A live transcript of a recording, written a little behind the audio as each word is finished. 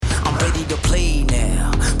to play now.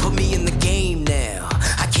 Put me in the game now.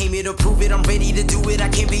 I came here to prove it, I'm ready to do it, I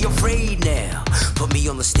can't be afraid now. Put me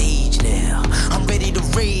on the stage now, I'm ready to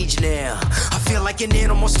rage now. I feel like an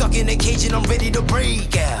animal stuck in a cage and I'm ready to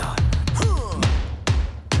break out.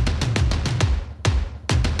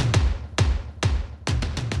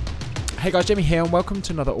 Hey guys, Jamie here and welcome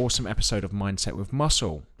to another awesome episode of Mindset with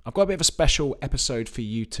Muscle. I've got a bit of a special episode for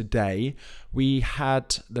you today. We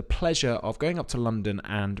had the pleasure of going up to London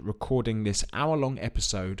and recording this hour-long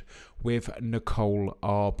episode with Nicole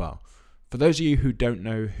Arbour. For those of you who don't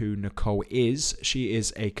know who Nicole is, she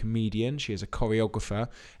is a comedian, she is a choreographer,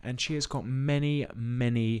 and she has got many,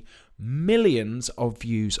 many millions of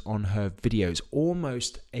views on her videos,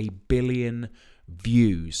 almost 1 billion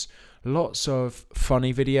views. Lots of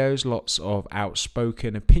funny videos, lots of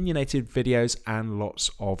outspoken, opinionated videos, and lots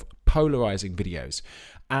of polarizing videos.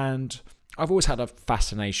 And I've always had a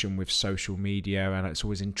fascination with social media, and it's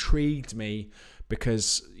always intrigued me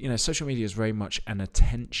because, you know, social media is very much an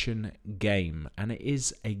attention game, and it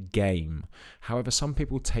is a game. However, some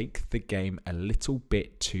people take the game a little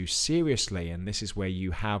bit too seriously, and this is where you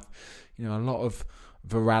have, you know, a lot of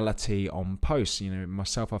virality on posts. You know,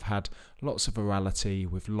 myself, I've had lots of virality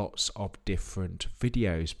with lots of different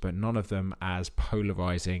videos, but none of them as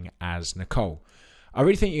polarizing as Nicole. I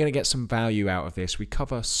really think you're going to get some value out of this. We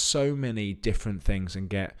cover so many different things and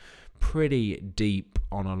get pretty deep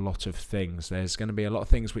on a lot of things. There's going to be a lot of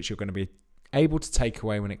things which you're going to be able to take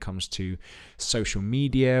away when it comes to social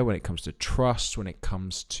media, when it comes to trust, when it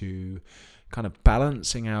comes to kind of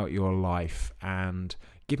balancing out your life and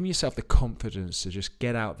giving yourself the confidence to just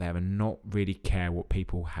get out there and not really care what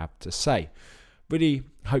people have to say. Really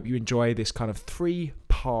hope you enjoy this kind of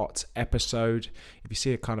 3-part episode. If you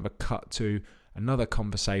see a kind of a cut to another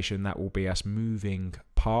conversation, that will be us moving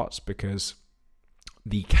parts because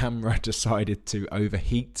the camera decided to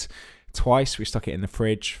overheat twice. We stuck it in the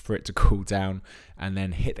fridge for it to cool down and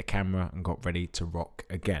then hit the camera and got ready to rock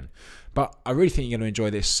again. But I really think you're going to enjoy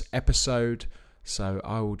this episode. So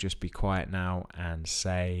I will just be quiet now and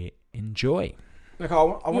say enjoy. Look, I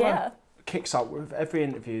want to kickstart with every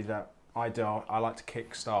interview that I do. I like to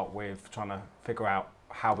kickstart with trying to figure out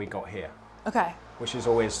how we got here. Okay. Which is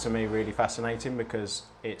always, to me, really fascinating because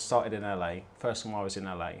it started in LA. First time I was in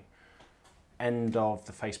LA. End of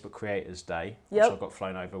the Facebook Creators Day, which I got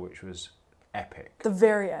flown over, which was epic. The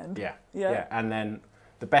very end. Yeah. And then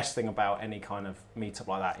the best thing about any kind of meetup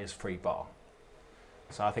like that is free bar.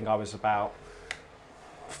 So I think I was about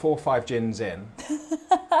 4 or 5 gins in,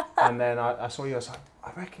 and then I saw you. I was like,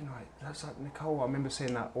 I recognise that's like Nicole. I remember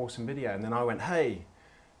seeing that awesome video, and then I went, "Hey,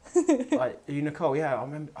 like, are you Nicole?" Yeah, I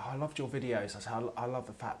remember. Oh, I loved your videos. I said, I love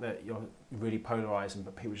the fact that you're really polarising,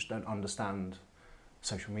 but people just don't understand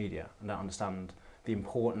social media and don't understand the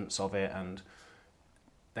importance of it, and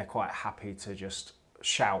they're quite happy to just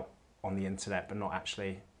shout on the internet, but not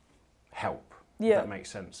actually help. Yeah, if that makes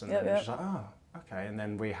sense. And then it was just like, oh, okay. And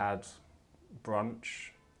then we had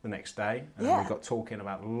brunch the next day, and then we got talking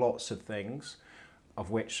about lots of things, of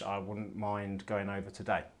which I wouldn't mind going over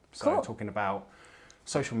today. So talking about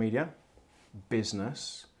social media,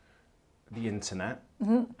 business, the internet,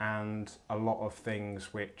 and a lot of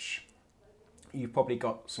things which you've probably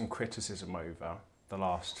got some criticism over the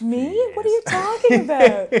last few years. What are you talking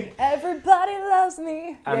about? Everybody loves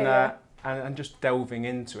me. And just delving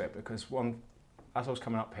into it, because as I was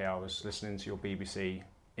coming up here, I was listening to your BBC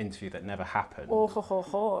interview that never happened.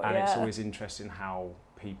 And it's always interesting how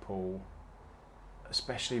people,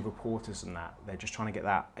 especially reporters and that, they're just trying to get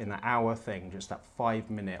that in the hour thing, just that 5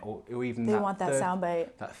 minute or even they want that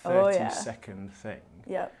soundbite, that 30-second thing.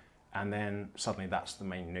 Yep. And then suddenly that's the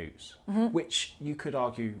main news, which you could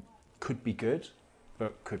argue could be good,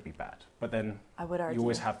 but could be bad. But then I would argue, you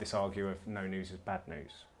always have this argument of no news is bad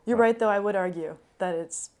news. You're right, though. I would argue that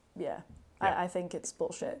it's, I think it's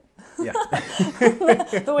bullshit. Yeah.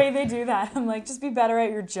 The way they do that. I'm like, just be better at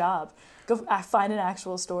your job. Go find an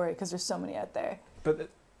actual story, because there's so many out there. But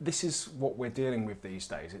this is what we're dealing with these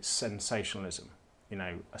days. It's sensationalism, you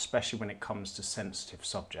know, especially when it comes to sensitive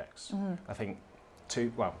subjects. I think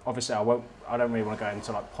obviously I don't really want to go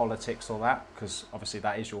into like politics or that, because obviously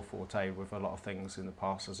that is your forte with a lot of things in the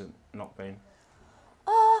past, has it not been?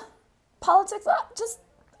 Politics,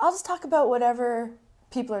 I'll just talk about whatever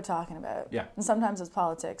people are talking about. Yeah. And sometimes it's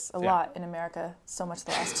politics, a lot in America, so much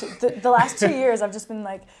the last 2 years I've just been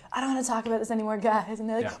like, I don't want to talk about this anymore, guys. And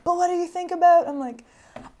they're like, but what do you think about? I'm like,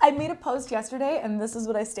 I made a post yesterday, and this is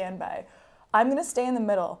what I stand by. I'm going to stay in the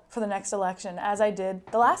middle for the next election, as I did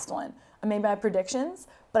the last one. I made my predictions,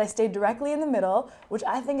 but I stayed directly in the middle, which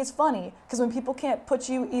I think is funny, because when people can't put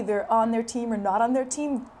you either on their team or not on their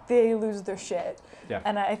team, they lose their shit. Yeah.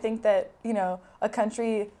 And I think that, a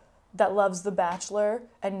country that loves The Bachelor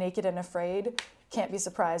and Naked and Afraid can't be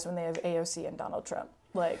surprised when they have AOC and Donald Trump.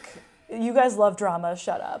 Like, you guys love drama,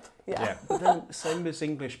 shut up. Yeah. But then, same as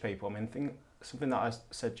English people, something that I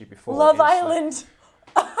said to you before. Love Island.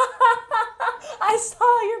 I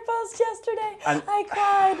saw your post yesterday. And I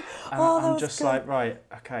cried. And I'm just good. Like, right,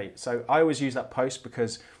 okay. So I always use that post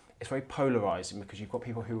because it's very polarizing, because you've got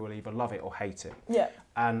people who will either love it or hate it. Yeah.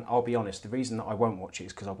 And I'll be honest, the reason that I won't watch it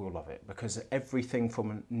is because I will love it, because everything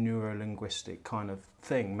from a neuro-linguistic kind of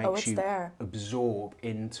thing makes you absorb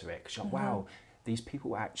into it. Because you're like, wow, these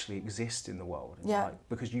people actually exist in the world. And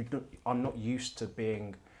because I'm not used to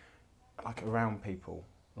being like around people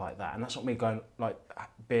like that, and that's not me going like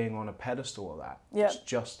being on a pedestal or that. It's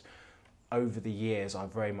just over the years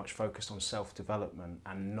I've very much focused on self-development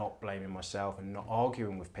and not blaming myself and not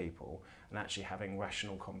arguing with people, and actually having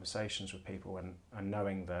rational conversations with people and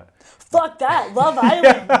knowing that fuck that, Love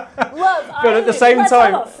Island. Love Island. But at the same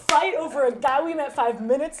time, have a fight over a guy we met 5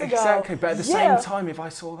 minutes ago. Exactly, but at the same time, if I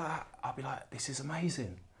saw that, I'd be like, this is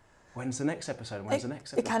amazing. When's the next episode?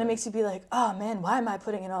 It kind of makes you be like, oh man, why am I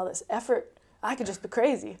putting in all this effort? I could just be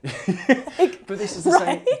crazy. But this is the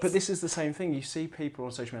same. But this is the same thing. You see people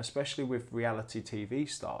on social media, especially with reality TV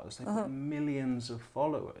stars. They've got millions of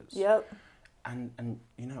followers. Yep. And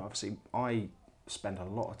obviously, I spend a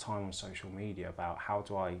lot of time on social media about how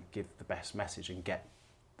do I give the best message and get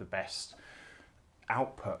the best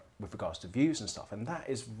output with regards to views and stuff. And that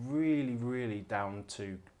is really, really down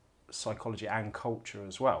to psychology and culture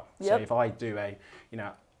as well. Yep. So if I do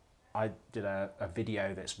I did a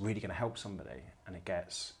video that's really going to help somebody and it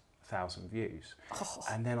gets 1,000 views.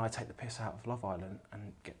 And then I take the piss out of Love Island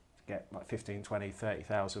and get like 15, 20,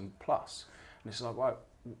 30,000 plus. And it's like, right,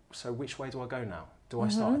 so which way do I go now? Do I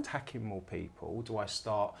start attacking more people? Do I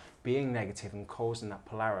start being negative and causing that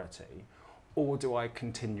polarity? Or do I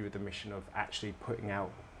continue with the mission of actually putting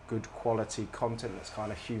out good quality content that's kind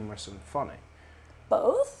of humorous and funny?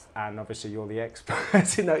 Both? And obviously you're the expert.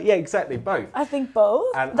 Yeah, exactly, both. I think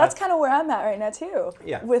both. And that's kind of where I'm at right now too.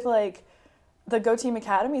 Yeah. With like the Go Team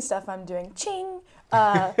Academy stuff I'm doing. Ching!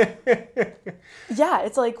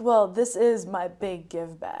 It's like, well, this is my big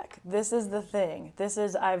give back. This is the thing.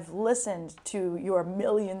 I've listened to your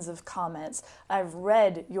millions of comments. I've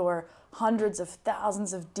read your hundreds of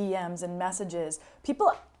thousands of DMs and messages.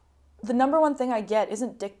 People, the number one thing I get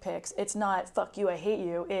isn't dick pics. It's not, fuck you, I hate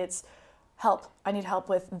you. It's, help, I need help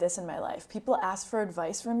with this in my life. People ask for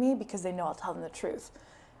advice from me because they know I'll tell them the truth.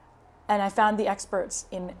 And I found the experts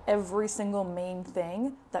in every single main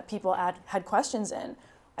thing that people had questions in.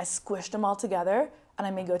 I squished them all together and I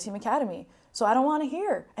made Go Team Academy. So I don't want to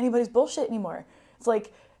hear anybody's bullshit anymore. It's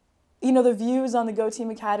like, the views on the Go Team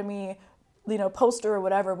Academy, poster or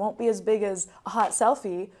whatever won't be as big as a hot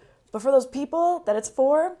selfie. But for those people that it's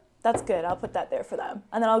for, that's good. I'll put that there for them.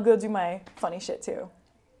 And then I'll go do my funny shit too.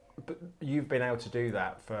 But you've been able to do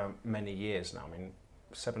that for many years now.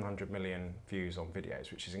 700 million views on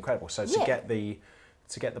videos, which is incredible. So to get the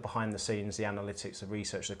behind the scenes, the analytics, the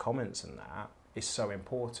research, the comments and that is so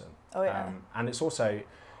important. Oh yeah. And it's also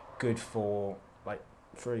good for, like,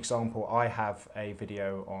 for example, I have a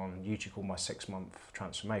video on YouTube called My 6-Month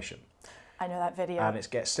Transformation. I know that video. And it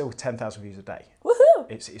gets still 10,000 views a day. Woohoo!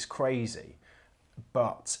 It's crazy.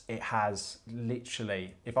 But it has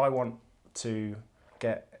literally, if I want to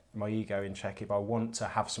get my ego in check, if I want to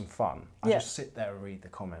have some fun, I just sit there and read the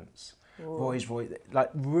comments. Roy's like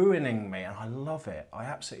ruining me, and I love it. I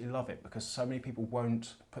absolutely love it, because so many people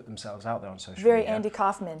won't put themselves out there on social media. Very Andy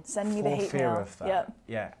Kaufman, send me the hate fear mail. Of that. Yep.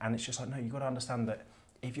 Yeah, and it's just like, no, you've got to understand that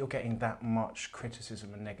if you're getting that much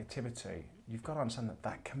criticism and negativity, you've got to understand that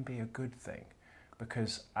that can be a good thing,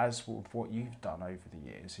 because as with what you've done over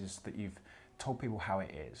the years is that you've told people how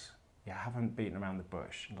it is. You haven't beaten around the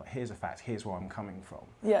bush. Like, here's a fact, here's where I'm coming from.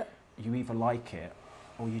 Yeah. You either like it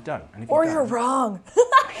or you don't. And if or you don't, you're wrong.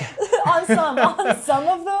 on some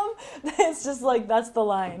of them, it's just like, that's the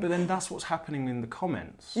line. But then that's what's happening in the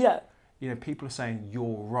comments. Yeah. People are saying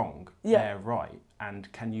you're wrong, they're right,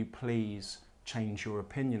 and can you please change your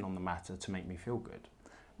opinion on the matter to make me feel good?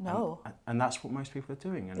 No. And that's what most people are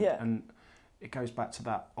doing. And it goes back to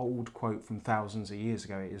that old quote from thousands of years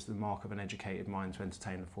ago: it is the mark of an educated mind to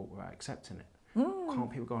entertain a thought without accepting it.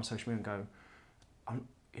 Can't people go on social media and go,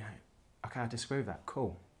 okay, I disagree with that,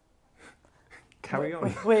 cool. Carry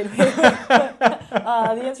on. Wait.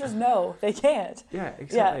 The answer is no, they can't. Yeah,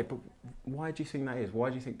 exactly. Yeah. But why do you think that is? Why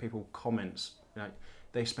do you think people comments,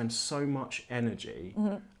 they spend so much energy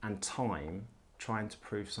and time trying to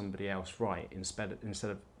prove somebody else right instead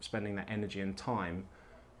of spending that energy and time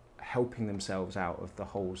helping themselves out of the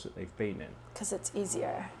holes that they've been in. Because it's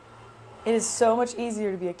easier. It is so much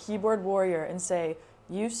easier to be a keyboard warrior and say,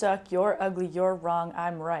 you suck, you're ugly, you're wrong,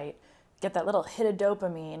 I'm right. Get that little hit of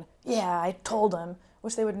dopamine. Yeah, I told them,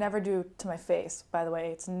 which they would never do to my face, by the way.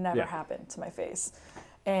 It's never happened to my face.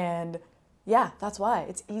 And yeah, that's why.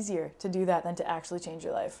 It's easier to do that than to actually change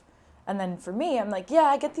your life. And then for me, I'm like, yeah,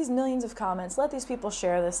 I get these millions of comments. Let these people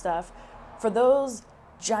share this stuff. For those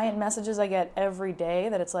giant messages I get every day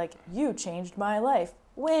that it's like, you changed my life.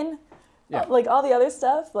 Win. Yeah. Like all the other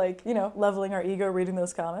stuff, like, you know, leveling our ego, reading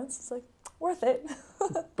those comments. It's like, worth it.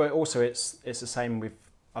 But also it's the same with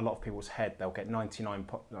a lot of people's head. They'll get 99,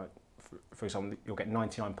 for example, you'll get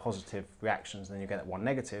 99 positive reactions, and then you get that one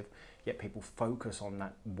negative, yet people focus on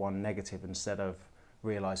that one negative instead of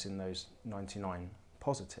realising those 99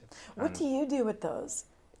 positive. What do you do with those?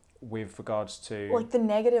 With regards to... Like the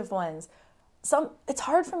negative ones. It's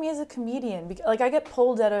hard for me as a comedian, because, like, I get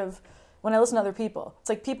pulled out of when I listen to other people. It's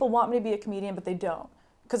like people want me to be a comedian, but they don't.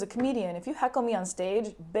 Because a comedian, if you heckle me on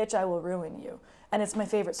stage, bitch, I will ruin you. And it's my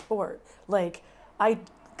favorite sport. Like, I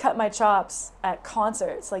cut my chops at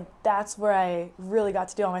concerts. Like, that's where I really got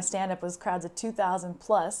to do all my stand-up, was crowds of 2,000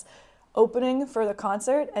 plus, opening for the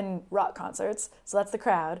concert and rock concerts. So that's the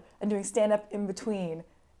crowd, and doing stand-up in between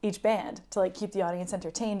each band to, like, keep the audience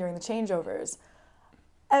entertained during the changeovers.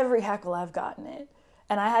 Every heckle I've gotten it.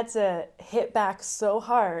 And I had to hit back so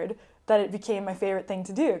hard that it became my favorite thing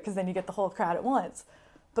to do, because then you get the whole crowd at once.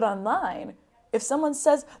 But online, if someone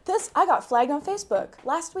says, I got flagged on Facebook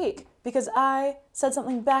last week because I said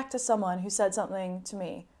something back to someone who said something to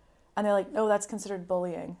me. And they're like, no, that's considered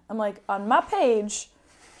bullying. I'm like, on my page,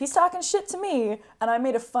 he's talking shit to me, and I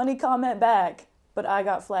made a funny comment back, but I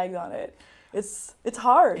got flagged on it. It's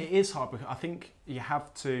hard. It is hard, because I think you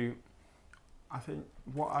have to... I think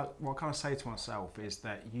what I kind of say to myself is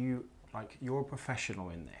that you're a professional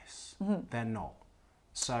in this. Mm-hmm. They're not.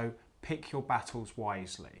 So pick your battles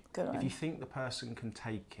wisely. Good one. If you think the person can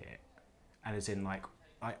take it, and is in like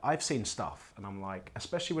I've seen stuff, and I'm like,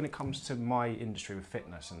 especially when it comes to my industry with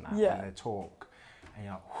fitness and that, and they talk, and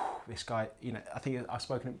you're like, this guy, you know, I think I've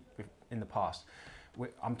spoken in the past.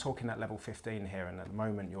 I'm talking at level 15 here, and at the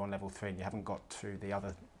moment you're on level 3, and you haven't got through the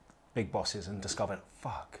other big bosses and discovered,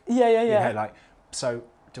 fuck. Yeah. You know, like, so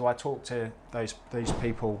do I talk to those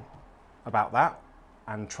people about that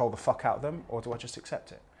and troll the fuck out of them, or do I just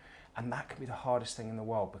accept it? And that can be the hardest thing in the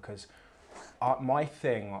world, because my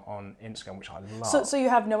thing on Instagram, which I love... So you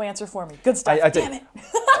have no answer for me. Good stuff. I do. Damn it.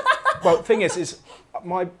 Well, the thing is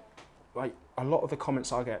a lot of the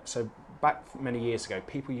comments I get, so back many years ago,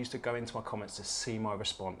 people used to go into my comments to see my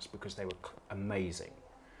response because they were amazing.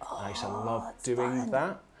 And I used to love doing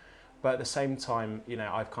that. But at the same time, you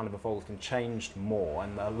know, I've kind of evolved and changed more.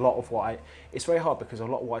 And a lot of it's very hard, because a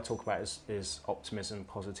lot of what I talk about is optimism,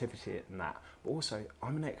 positivity and that. But also,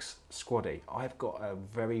 I'm an ex-squaddy. I've got a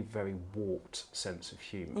very, very warped sense of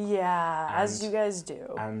humour. Yeah, as you guys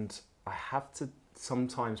do. And I have to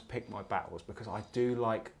sometimes pick my battles, because I do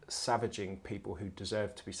like savaging people who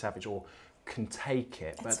deserve to be savaged or can take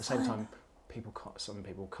it. But at the same time, some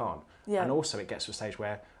people can't. Yeah. And also, it gets to a stage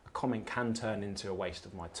where a comment can turn into a waste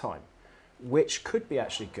of my time, which could be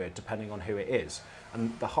actually good depending on who it is.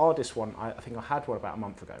 And the hardest one, I think I had one about a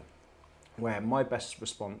month ago, where my best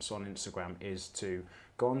response on Instagram is to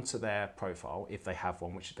go onto their profile, if they have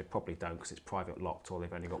one, which they probably don't because it's private locked, or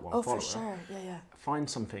they've only got one follower. Oh, for sure. Yeah. Find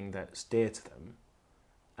something that's dear to them,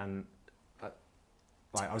 and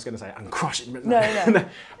like I was going to say, and crush it. But no.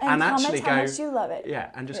 and actually go, how much you love it. Yeah,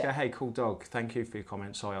 and just go, hey, cool dog, thank you for your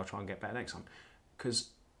comment. Sorry, I'll try and get better next time. Because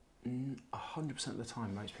 100% of the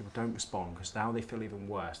time, most people don't respond, because now they feel even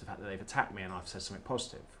worse, the fact that they've attacked me and I've said something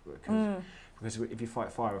positive. Because if you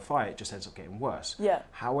fight fire with fire, it just ends up getting worse. Yeah.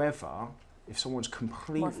 However, if someone's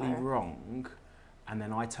completely wrong, and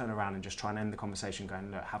then I turn around and just try and end the conversation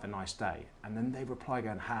going, look, have a nice day, and then they reply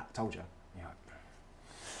going, told you.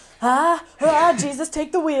 Jesus,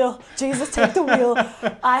 take the wheel. Jesus, take the wheel.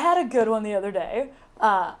 I had a good one the other day.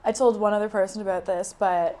 I told one other person about this,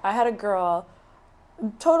 but I had a girl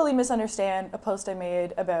totally misunderstand a post I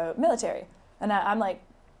made about military. And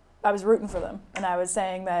I was rooting for them. And I was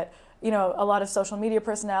saying that, you know, a lot of social media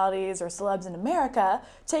personalities or celebs in America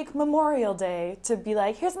take Memorial Day to be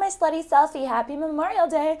like, here's my slutty selfie, happy Memorial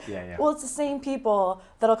Day. Yeah. Well, it's the same people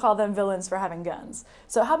that'll call them villains for having guns.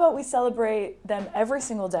 So how about we celebrate them every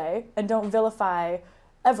single day and don't vilify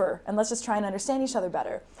ever, and let's just try and understand each other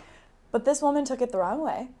better. But this woman took it the wrong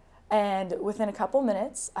way. And within a couple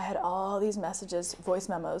minutes, I had all these messages, voice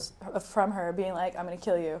memos from her being like, I'm going to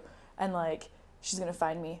kill you. And like, she's going to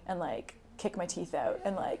find me and like kick my teeth out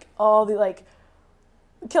and like all the like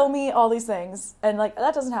kill me, all these things. And like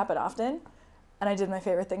that doesn't happen often. And I did my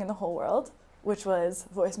favorite thing in the whole world, which was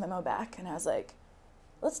voice memo back. And I was like,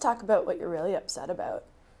 let's talk about what you're really upset about.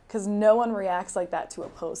 Because no one reacts like that to a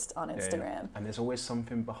post on Instagram. And there's always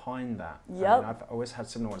something behind that. Yep. I mean, I've always had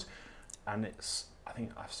similar ones. And I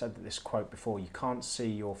think I've said this quote before, you can't see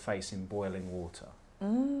your face in boiling water.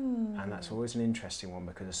 And that's always an interesting one,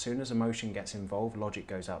 because as soon as emotion gets involved, logic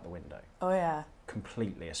goes out the window. Oh yeah.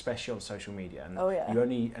 Completely, especially on social media. And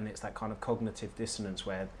and it's that kind of cognitive dissonance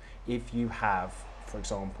where if you have, for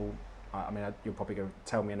example, I mean, you'll probably go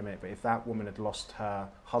tell me in a minute, but if that woman had lost her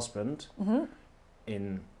husband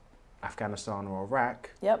in Afghanistan or Iraq,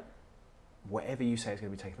 whatever you say is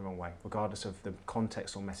going to be taken the wrong way, regardless of the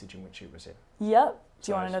context or message in which it was in. Yep.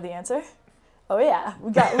 Do you want to know the answer? Oh yeah,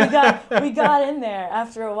 we got in there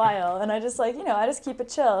after a while, and I just like, I just keep it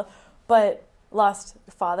chill. But lost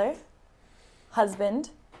father,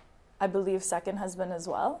 husband, I believe second husband as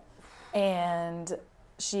well, and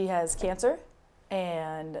she has cancer,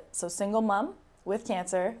 and so single mom with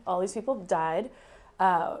cancer. All these people died.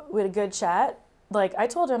 We had a good chat. Like I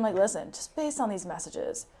told her, I'm like, listen, just based on these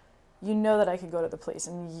messages, you know that I could go to the police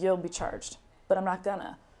and you'll be charged, but I'm not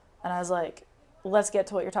gonna. And I was like, let's get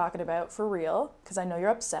to what you're talking about for real, because I know you're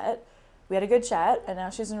upset. We had a good chat, and now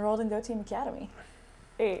she's enrolled in Go Team Academy.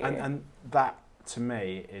 Hey. And that, to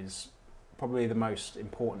me, is probably the most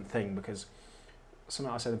important thing, because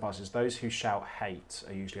something I said in the past is those who shout hate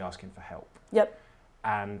are usually asking for help. Yep.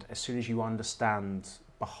 And as soon as you understand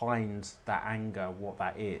behind that anger what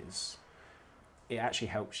that is, it actually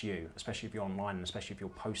helps you, especially if you're online, and especially if you're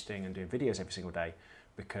posting and doing videos every single day,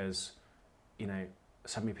 because,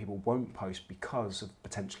 so many people won't post because of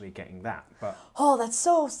potentially getting that. But that's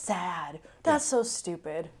so sad. That's so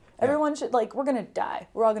stupid. Everyone should, like, we're gonna die.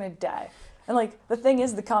 We're all gonna die. And like the thing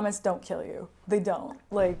is, the comments don't kill you. They don't.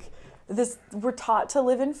 Like we're taught to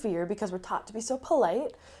live in fear because we're taught to be so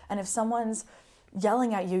polite. And if someone's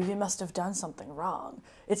yelling at you, you must have done something wrong.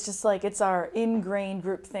 It's just like, it's our ingrained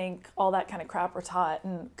groupthink, all that kind of crap we're taught.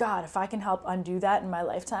 And God, if I can help undo that in my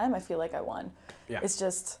lifetime, I feel like I won. Yeah. It's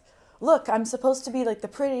just, look, I'm supposed to be like the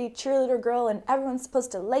pretty cheerleader girl and everyone's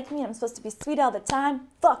supposed to like me. I'm supposed to be sweet all the time.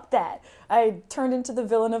 Fuck that. I turned into the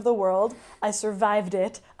villain of the world. I survived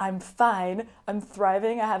it. I'm fine. I'm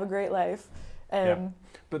thriving. I have a great life.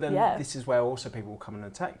 But then this is where also people will come and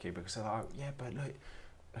attack you, because they're like, but look,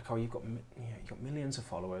 you've got millions of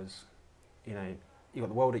followers, you've got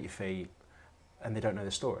the world at your feet, and they don't know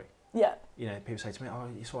the story. Yeah. People say to me,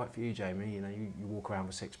 it's all right for you, Jamie. You walk around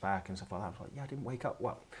with a six-pack and stuff like that. I was like, I didn't wake up.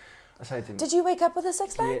 Well, I say to them, did you wake up with a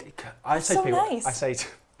six-pack? Yeah, I say to people, nice.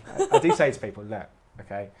 I do say to people, look,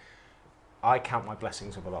 okay, I count my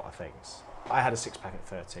blessings with a lot of things. I had a six-pack at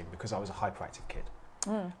 13 because I was a hyperactive kid.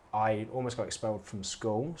 I almost got expelled from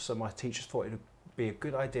school, so my teachers thought it would be a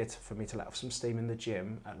good idea for me to let off some steam in the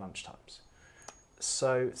gym at lunchtimes.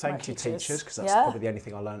 So thank you, teachers, because that's probably the only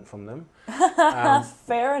thing I learned from them.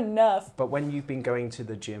 Fair enough. But when you've been going to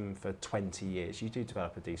the gym for 20 years, you do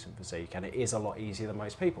develop a decent physique, and it is a lot easier than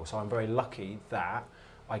most people. So I'm very lucky that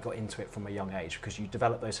I got into it from a young age, because you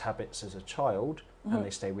develop those habits as a child and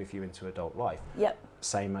they stay with you into adult life. Yep.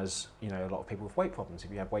 Same as, a lot of people with weight problems.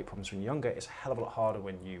 If you have weight problems when you're younger, it's a hell of a lot harder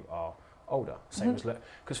when you are older. Same as,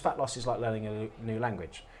 because fat loss is like learning a new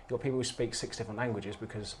language. You've got people who speak 6 different languages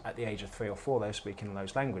because at the age of 3 or 4 they're speaking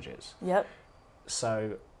those languages. Yep.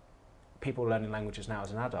 So people learning languages now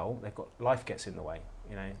as an adult, life gets in the way.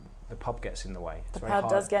 The pub gets in the way. The pub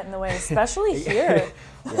does get in the way, especially here.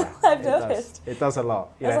 I've noticed. It does a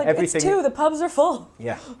lot. I was like, everything. It's 2, the pubs are full.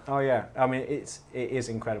 Yeah. Oh yeah. I mean, it is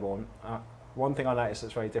incredible. One thing I noticed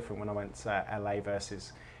that's very different when I went to LA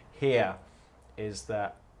versus here is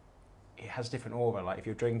that it has a different aura. Like if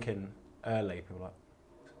you're drinking early, people are like,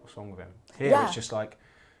 what's wrong with him? Here it's just like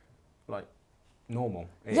normal.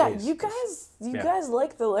 You guys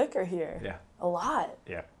like the liquor here. Yeah. A lot.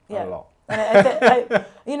 Yeah. A lot. And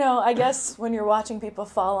I guess when you're watching people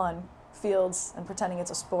fall on fields and pretending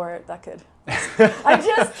it's a sport, that could. I'm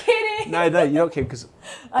just kidding. No, you're not kidding, because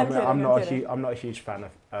I'm not a huge fan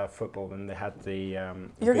of football. And they had the.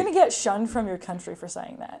 You're gonna get shunned from your country for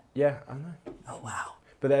saying that. Yeah, I know. Oh wow.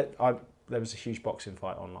 But there was a huge boxing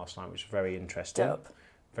fight on last night, which was very interesting. Dope.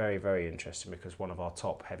 Very, very interesting, because one of our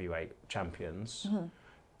top heavyweight champions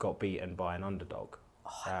got beaten by an underdog.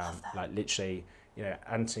 Oh, I love that. Like literally,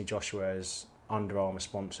 Anthony Joshua's Under Armour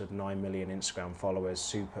sponsored 9 million Instagram followers,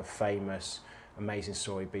 super famous, amazing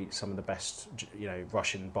story, beat some of the best,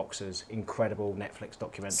 Russian boxers, incredible Netflix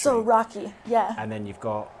documentary. So Rocky, yeah. And then you've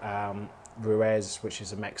got Ruiz, which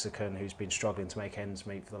is a Mexican who's been struggling to make ends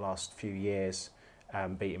meet for the last few years.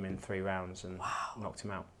 beat him in 3 rounds and knocked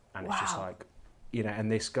him out. And it's just like, you know,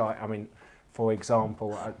 and this guy, I mean, for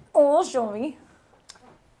example, Show me.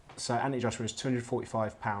 so Anthony Joshua is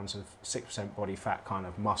 245 pounds of 6% body fat kind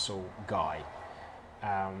of muscle guy,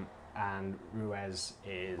 and Ruiz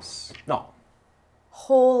is not.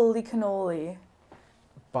 Holy cannoli.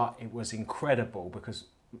 But it was incredible because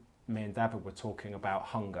me and David were talking about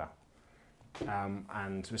hunger.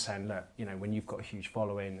 And we're saying, look, you know, when you've got a huge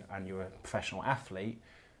following and you're a professional athlete,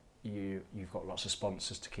 you've got lots of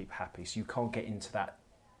sponsors to keep happy. So you can't get into that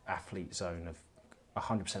athlete zone of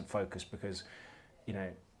 100% focus because, you know,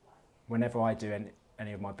 whenever I do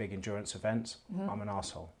any of my big endurance events, I'm an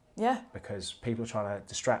arsehole. Yeah. Because people are trying to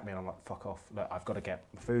distract me and I'm like, fuck off. Look, I've got to get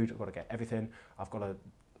food, I've got to get everything, I've got to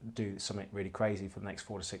do something really crazy for the next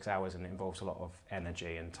 4 to 6 hours, and it involves a lot of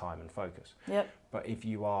energy and time and focus. Yep. But if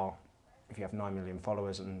you have 9 million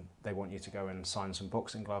followers and they want you to go and sign some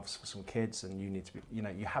boxing gloves for some kids, and you need to be, you know,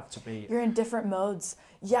 you have to be. You're in different modes.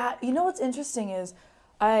 Yeah, you know what's interesting is,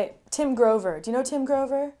 Tim Grover. Do you know Tim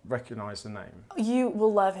Grover? Recognise the name. You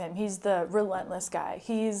will love him. He's the relentless guy.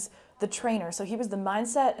 He's the trainer. So he was the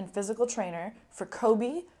mindset and physical trainer for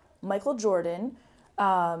Kobe, Michael Jordan,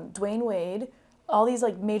 Dwayne Wade, all these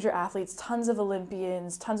like major athletes, tons of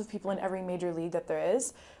Olympians, tons of people in every major league that there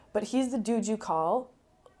is. But he's the dude you call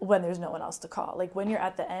when there's no one else to call. Like when you're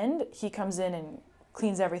at the end, he comes in and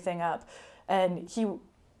cleans everything up. And he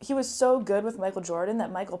was so good with Michael Jordan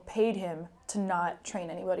that Michael paid him to not train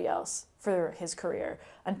anybody else for his career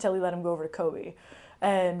until he let him go over to Kobe.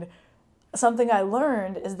 And something I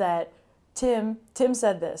learned is that Tim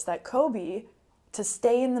said this, that Kobe, to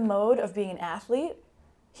stay in the mode of being an athlete,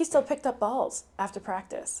 he still picked up balls after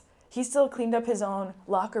practice. He still cleaned up his own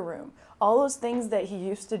locker room. All those things that he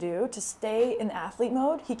used to do to stay in athlete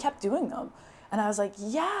mode, he kept doing them. And I was like,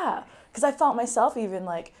 yeah, because I felt myself even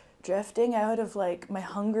like drifting out of like my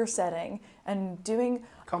hunger setting and doing,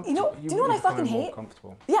 do you know what I fucking hate?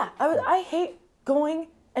 Yeah, I hate going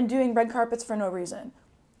and doing red carpets for no reason.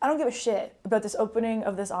 I don't give a shit about this opening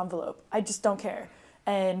of this envelope. I just don't care.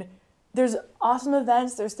 And there's awesome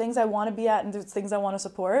events, there's things I want to be at, and there's things I want to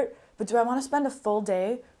support, but do I want to spend a full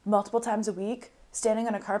day, multiple times a week, standing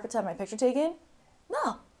on a carpet to have my picture taken?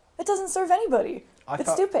 No, it doesn't serve anybody.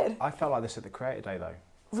 It's stupid. I felt like this at the Creator Day though.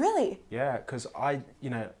 Really? Yeah, because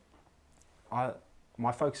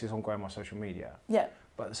my focus is on growing my social media. Yeah.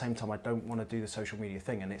 But at the same time, I don't want to do the social media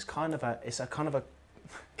thing, and it's a kind of a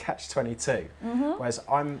catch-22. Whereas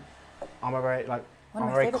I'm a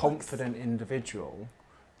very confident individual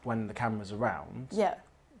when the camera's around. Yeah.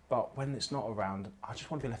 But when it's not around, I just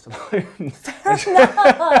want to be left alone.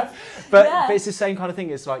 But it's the same kind of thing.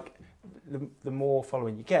 It's like the more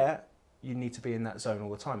following you get, you need to be in that zone all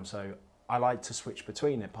the time. So I like to switch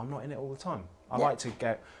between it, but I'm not in it all the time. I like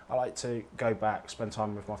to go back, spend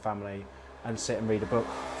time with my family, and sit and read a book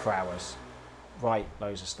for hours, write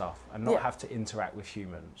loads of stuff, and not have to interact with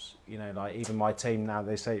humans. You know, like even my team now,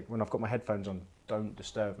 they say when I've got my headphones on, don't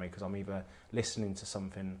disturb me because I'm either listening to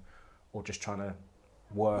something or just trying to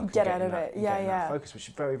work. Get out of it. Yeah. Focus, which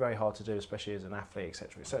is very, very hard to do, especially as an athlete,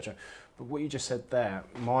 etc., etc. But what you just said there,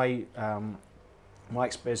 my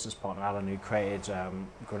ex-business partner Alan, who created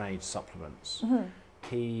Grenade supplements,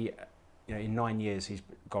 he, in 9 years, he's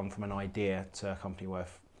gone from an idea to a company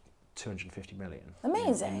worth 250 million.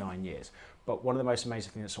 Amazing. In 9 years. But one of the most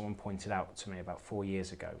amazing things that someone pointed out to me about 4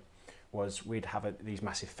 years ago was we'd have these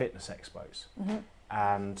massive fitness expos,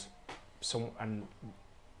 and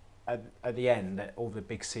at the end, all the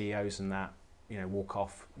big CEOs and that, walk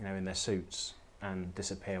off, in their suits and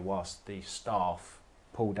disappear whilst the staff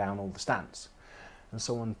pull down all the stands. And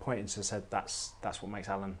someone pointed and said, "That's what makes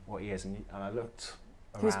Alan what he is." And I looked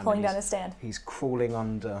around. He was pulling down his stand. He's crawling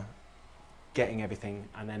under, getting everything,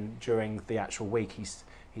 and then during the actual week,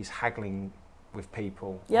 he's haggling with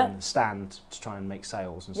people on the stand to try and make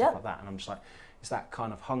sales and stuff like that. And I'm just like, it's that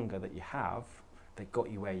kind of hunger that you have that got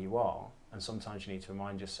you where you are. And sometimes you need to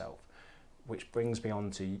remind yourself, which brings me on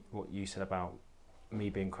to what you said about me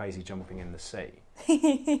being crazy jumping in the sea.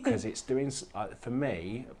 Because it's doing, for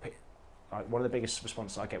me, one of the biggest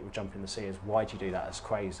responses I get with jumping in the sea is, why do you do that? It's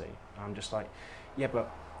crazy. And I'm just like, yeah, but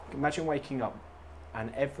imagine waking up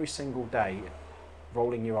and every single day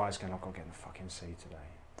rolling your eyes going, I've got to get in the fucking sea today.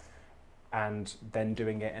 And then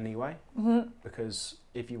doing it anyway. Because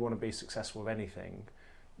if you want to be successful with anything,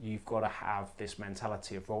 you've got to have this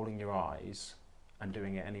mentality of rolling your eyes and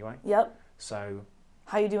doing it anyway. Yep. So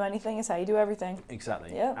how you do anything is how you do everything.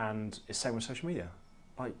 Exactly. Yeah. And it's same with social media.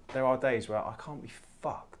 Like there are days where I can't be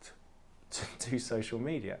fucked to do social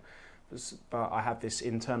media, but I have this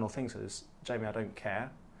internal thing. So Jamie, I don't care.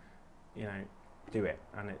 do it.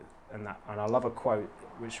 And I love a quote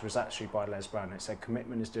which was actually by Les Brown. It said,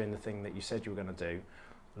 "Commitment is doing the thing that you said you were going to do,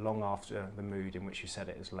 long after the mood in which you said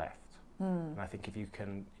it has left." And I think if you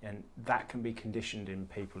can, and that can be conditioned in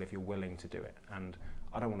people if you're willing to do it. And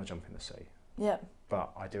I don't want to jump in the sea. Yeah.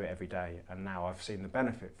 But I do it every day, and now I've seen the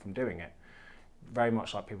benefit from doing it. Very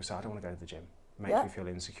much like people say, I don't want to go to the gym. It makes me feel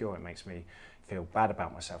insecure. It makes me feel bad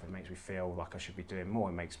about myself. It makes me feel like I should be doing more.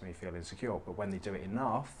 It makes me feel insecure. But when they do it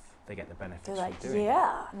enough, they get the benefits They're like, from doing it.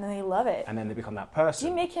 yeah, and then they love it. And then they become that person. Do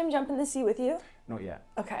you make him jump in the sea with you? Not yet.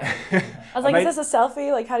 Okay. I was like, is this a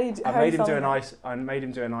selfie? Like, how do you do? I made him do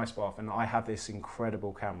an ice bath, and I have this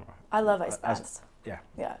incredible camera. I love ice baths. Yeah.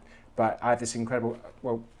 Yeah. But I have this incredible.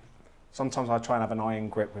 Well, sometimes I try and have an iron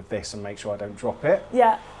grip with this and make sure I don't drop it.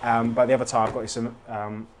 Yeah. But the other time I've got some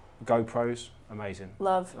GoPros. Amazing.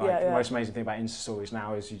 Love. Like, yeah. The most amazing thing about Insta stories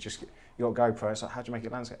now is you got GoPro. It's like, how do you make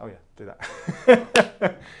it landscape? Oh yeah, do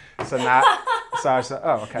that. So I was like,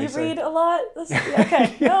 oh okay. You read a lot?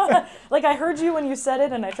 Okay. No, like I heard you when you said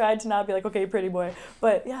it, and I tried to not be like, okay, pretty boy.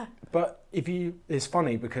 But yeah. But it's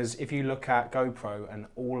funny because if you look at GoPro and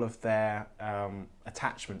all of their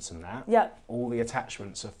attachments and that, all the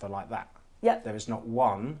attachments are for like that. Yeah. There is not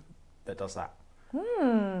one that does that.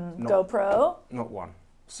 GoPro. Not one.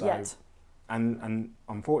 So, Yet. And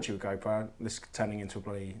unfortunately with GoPro, this is turning into a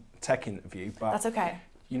bloody tech interview, but That's okay.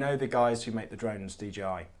 you know the guys who make the drones,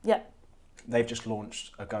 DJI? Yeah. They've just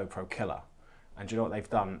launched a GoPro Killer. And do you know what they've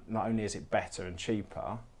done? Not only is it better and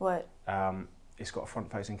cheaper, What? it's got a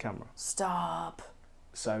front-facing camera. Stop.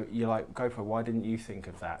 So you're like, GoPro, why didn't you think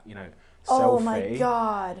of that? You know, Oh selfie. my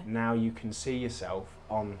God. Now you can see yourself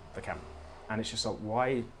on the camera. And it's just like,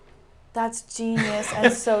 why? That's genius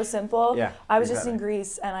and so simple. Yeah, I was just exactly. in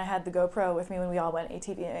Greece and I had the GoPro with me when we all went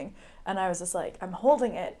ATVing. And I was just like, I'm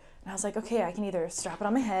holding it. And I was like, okay, I can either strap it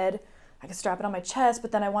on my head, I can strap it on my chest,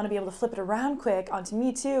 but then I want to be able to flip it around quick onto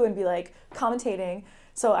me too and be like commentating.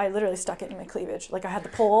 So I literally stuck it in my cleavage. Like I had the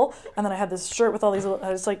pole and then I had this shirt with all these little,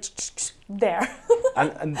 I was like, there.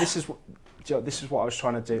 and this is what I was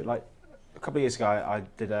trying to do. Like a couple of years ago, I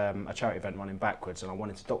did a charity event running backwards, and I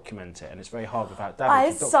wanted to document it. And it's very hard without David I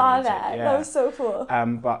to document saw that. it. Yeah. That was so cool.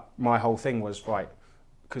 But my whole thing was right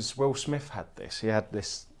because Will Smith had this. He had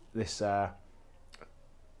this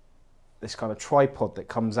kind of tripod that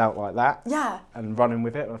comes out like that. Yeah. And running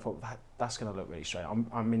with it, and I thought that's going to look really strange.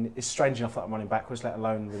 I mean, it's strange enough that I'm running backwards, let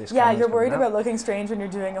alone with this. Yeah, camera you're coming worried out. about looking strange when you're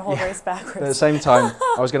doing a whole race backwards. But at the same time,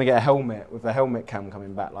 I was going to get a helmet with the helmet cam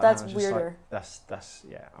coming back like That's that. I was just weirder. Like, that's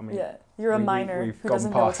yeah. I mean, Yeah, you're a minor we've who gone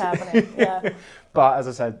doesn't know what's past happening. Yeah. But as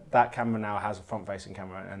I said, that camera now has a front-facing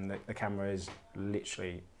camera, and the camera is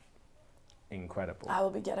literally incredible. I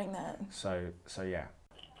will be getting that. So yeah.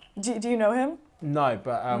 Do you know him? No,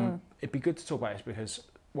 but it'd be good to talk about this because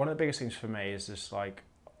one of the biggest things for me is just like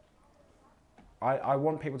I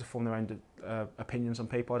want people to form their own opinions on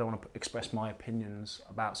people. I don't want to express my opinions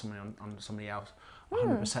about somebody on somebody else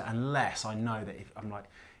 100% unless I know that if I'm like,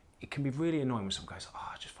 it can be really annoying when someone goes, oh,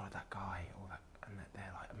 I just followed that guy or that, and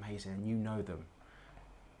they're like amazing and you know them,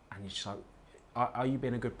 and you're just like, are you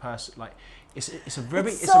being a good person? Like it's a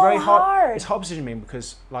very hard. It's a hard decision to me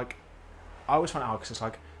because like I always find it hard because it's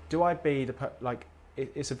like, do I be the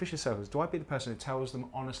it's a vicious circle. Do I be the person who tells them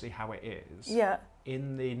honestly how it is? Yeah.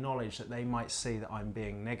 In the knowledge that they might see that I'm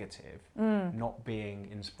being negative, not being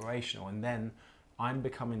inspirational, and then I'm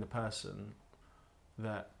becoming the person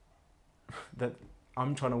that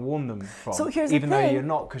I'm trying to warn them from. So here's even the thing. though you're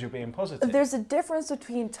not, because you're being positive. There's a difference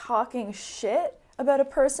between talking shit about a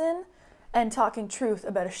person and talking truth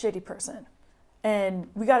about a shitty person. And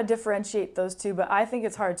we got to differentiate those two, but I think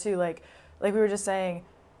it's hard too. Like we were just saying,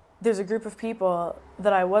 there's a group of people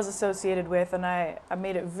that I was associated with, and I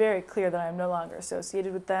made it very clear that I'm no longer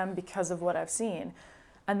associated with them because of what I've seen.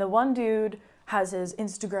 And the one dude has his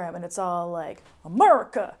Instagram, and it's all like,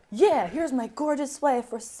 America, yeah, here's my gorgeous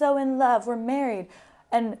wife, we're so in love, we're married.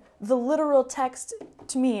 And the literal text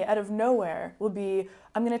to me out of nowhere will be,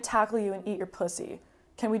 I'm gonna tackle you and eat your pussy.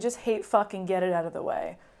 Can we just hate fuck and get it out of the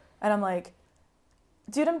way? And I'm like,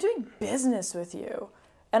 dude, I'm doing business with you.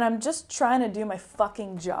 And I'm just trying to do my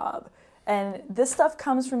fucking job. And this stuff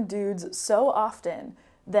comes from dudes so often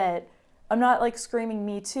that I'm not like screaming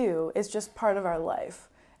me too. It's just part of our life.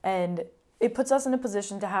 And it puts us in a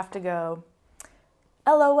position to have to go,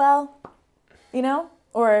 LOL, you know?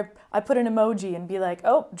 Or I put an emoji and be like,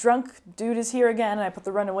 oh, drunk dude is here again. And I put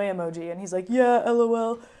the runaway emoji and he's like, yeah,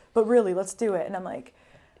 LOL. But really, let's do it. And I'm like,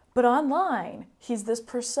 but online, he's this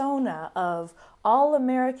persona of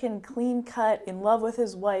all-American, clean-cut, in love with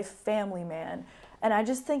his wife, family man. And I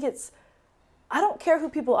just think I don't care who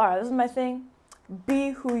people are. This is my thing. Be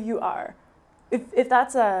who you are. if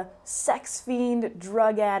that's a sex fiend,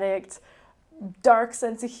 drug addict, dark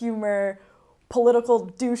sense of humor, political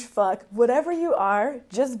douche fuck, whatever you are,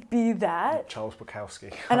 just be that. Charles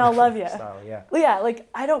Bukowski. And I'll love you. Style, yeah. Yeah, like,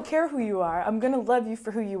 I don't care who you are. I'm going to love you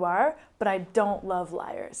for who you are, but I don't love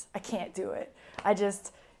liars. I can't do it.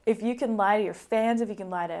 If you can lie to your fans, if you can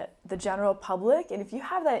lie to the general public, and if you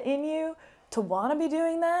have that in you to want to be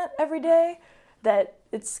doing that every day, that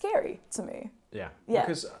it's scary to me. Yeah. Yeah.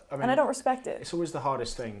 Because, I mean, and I don't respect it. It's always the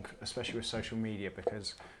hardest thing, especially with social media,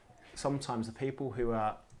 because sometimes the people who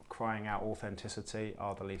are crying out authenticity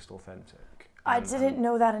are the least authentic. I didn't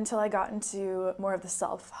know that until I got into more of the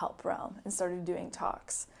self-help realm and started doing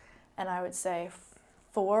talks. And I would say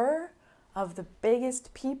 4 of the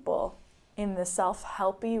biggest people in the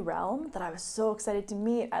self-helpy realm that I was so excited to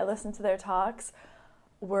meet, I listened to their talks,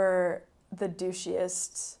 were the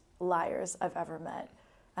douchiest liars I've ever met.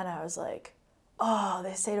 And I was like, oh,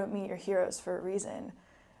 they say don't meet your heroes for a reason.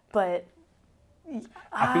 But, it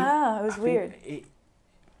was weird.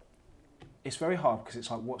 It's very hard because it's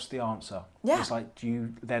like, what's the answer? Yeah. It's like, do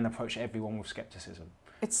you then approach everyone with skepticism?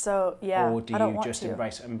 It's so, yeah, Or do I don't you want just to.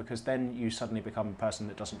 embrace it? And because then you suddenly become a person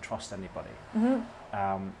that doesn't trust anybody.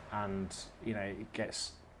 Mm-hmm. And, you know, it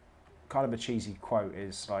gets kind of a cheesy quote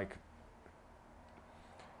is like,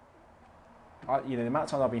 the amount of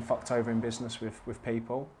times I've been fucked over in business with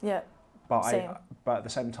people, Yeah. but Same. but at the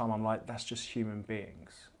same time I'm like, that's just human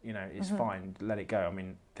beings. You know, it's Mm-hmm. fine, let it go. I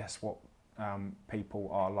mean, that's what people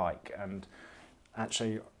are like. And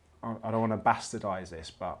actually, I don't want to bastardize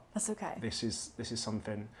this, but That's okay. this is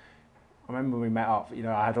something. I remember when we met up, you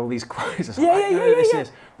know, I had all these quotes. I was Yeah, like, yeah, I know yeah, this yeah.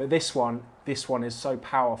 is. But this one is so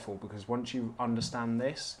powerful because once you understand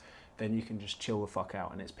this, then you can just chill the fuck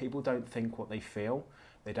out. And it's people don't think what they feel,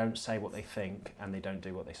 they don't say what they think, and they don't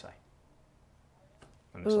do what they say.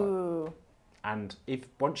 And it's like, Ooh. and if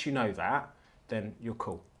once you know that, then you're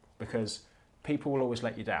cool because people will always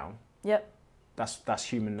let you down. Yep. That's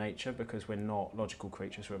human nature because we're not logical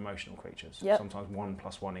creatures, we're emotional creatures. Yep. Sometimes 1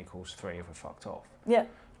 + 1 = 3 if we're fucked off. Yeah.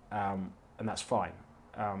 And that's fine.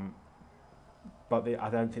 But I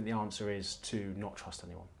don't think the answer is to not trust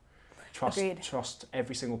anyone. Agreed. Trust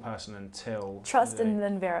every single person until... Trust and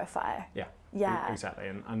then verify. Yeah. Yeah. Exactly.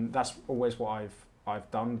 And that's always what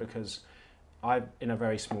I've done because I'm in a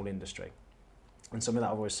very small industry. And something that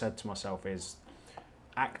I've always said to myself is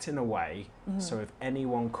act in a way so if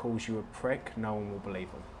anyone calls you a prick, no one will believe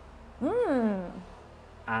them.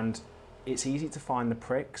 And it's easy to find the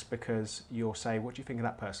pricks because you'll say, what do you think of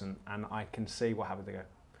that person? And I can see what happens. They go,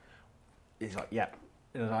 it's like, yeah.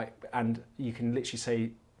 And you can literally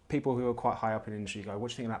say, people who are quite high up in the industry go, what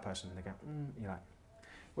do you think of that person? And they go, you're like,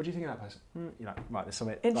 what do you think of that person? You're like, right, there's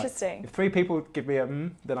something. Interesting. Like, if 3 people give me a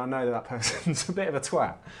then I know that person's a bit of a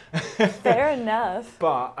twat. Fair enough.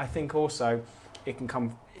 But I think also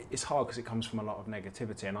it's hard because it comes from a lot of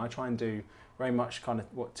negativity. And I try and do very much kind of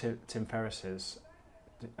what Tim Ferriss is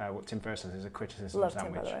a criticism Love Tim,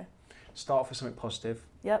 sandwich. by the way. Start off with something positive,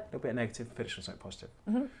 Yep. a little bit of negative, finish with something positive.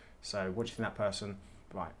 Mm-hmm. So what do you think of that person?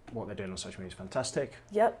 Right, what they're doing on social media is fantastic.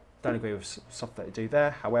 Yep. Don't agree with stuff that they do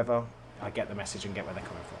there. However, I get the message and get where they're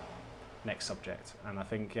coming from. Next subject. And I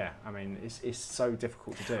think, it's so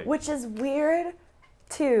difficult to do. Which is weird,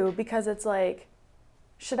 too, because it's like,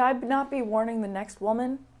 should I not be warning the next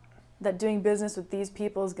woman that doing business with these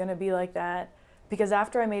people is going to be like that? Because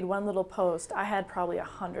after I made one little post, I had probably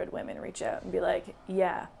 100 women reach out and be like,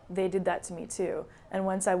 yeah, they did that to me too. And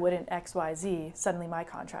once I wouldn't XYZ, suddenly my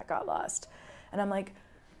contract got lost. And I'm like,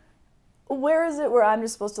 where is it where I'm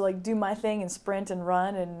just supposed to like do my thing and sprint and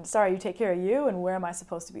run and sorry, you take care of you, and where am I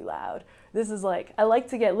supposed to be loud? This is like, I like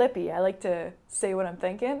to get lippy. I like to say what I'm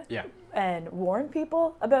thinking and warn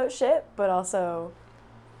people about shit, but also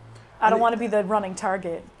I don't want to be the running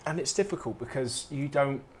target. And it's difficult because you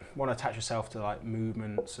don't want to attach yourself to like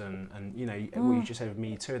movements and you know, what you just said with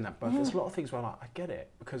Me Too and that, but there's a lot of things where I get it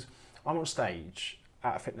because I'm on stage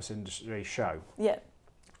at a fitness industry show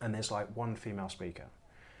and there's like one female speaker.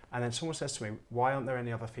 And then someone says to me, why aren't there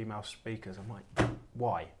any other female speakers? I'm like,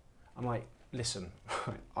 why? I'm like, listen,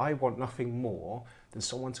 I want nothing more than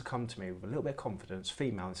someone to come to me with a little bit of confidence,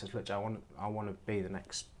 female, and says, look, Joe, I want to be the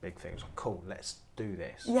next big thing. It's like, cool, let's do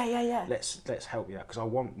this. Yeah. Let's help you out because I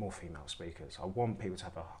want more female speakers. I want people to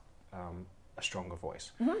have a stronger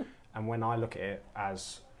voice. Mm-hmm. And when I look at it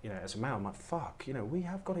as, you know, as a male, I'm like, fuck, you know, we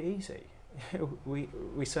have got it easy.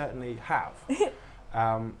 we certainly have.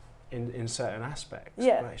 In certain aspects.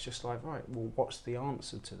 Yeah. But it's just like, right, well, what's the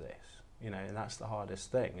answer to this? You know, and that's the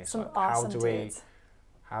hardest thing. It's Some like, awesome dudes.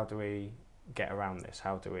 how do we get around this?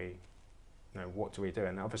 How do we, you know, what do we do?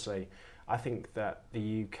 And obviously, I think that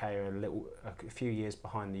the UK are a few years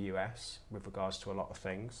behind the US with regards to a lot of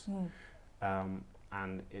things,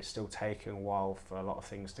 and it's still taking a while for a lot of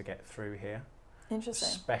things to get through here. Interesting.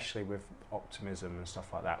 Especially with optimism and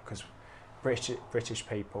stuff like that, because British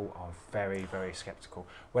people are very, very sceptical.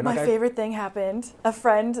 My favorite thing happened. A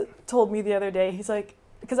friend told me the other day, he's like,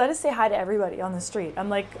 because I just say hi to everybody on the street. I'm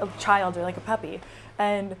like a child or like a puppy.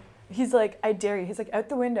 And he's like, I dare you. He's like, out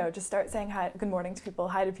the window, just start saying hi, good morning to people,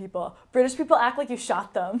 hi to people. British people act like you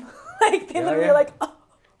shot them. Like, they literally are like, oh.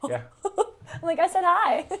 Yeah. I'm like, I said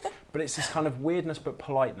hi. But it's this kind of weirdness but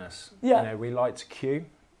politeness. Yeah. You know, we like to queue.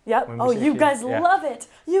 Yep. Oh, you guys love it.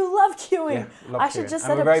 You love queuing. Yeah, love I queuing. should just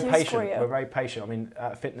and set we're up very queues patient. for you. We're very patient. I mean,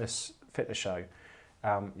 at a fitness show,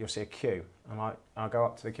 you'll see a queue, and I'll go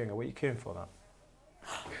up to the queue and go, what are you queuing for that?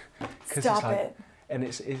 Stop like, it. And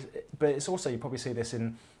but it's also, you probably see this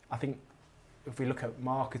in, I think, if we look at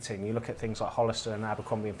marketing, you look at things like Hollister and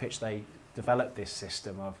Abercrombie and Fitch, they developed this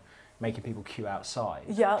system of making people queue outside.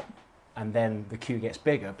 Yep. And then the queue gets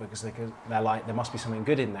bigger because they're like, there must be something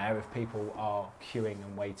good in there if people are queuing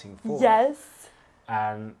and waiting for it. Yes.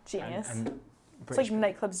 And Genius. And It's like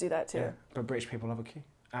nightclubs do that too. yeah, but British people love a queue.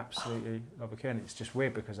 Absolutely love a queue, and it's just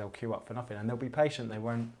weird because they'll queue up for nothing, and they'll be patient. They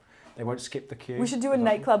won't skip the queue. We should do a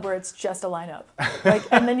nightclub where it's just a lineup, like,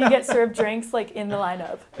 and then you get served drinks like in the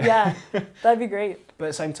lineup. Yeah, that'd be great. But at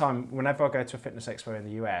the same time, whenever I go to a fitness expo in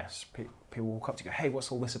the US, people walk up to you and go, hey,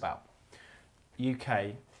 what's all this about?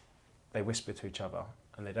 UK, they whisper to each other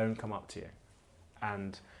and they don't come up to you.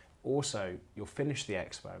 And also, you'll finish the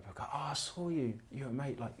expo and they'll go, oh, I saw you, you're a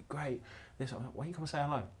mate, like, great. This, why don't you come and say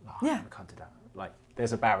hello? Like, oh, Yeah. I can't do that. Like,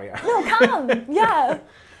 there's a barrier. No, come. Yeah.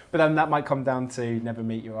 But then that might come down to never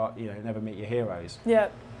meet your heroes. Yeah.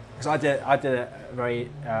 Because I did a very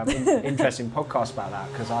interesting podcast about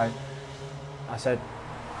that, because I said,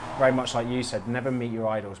 very much like you said, never meet your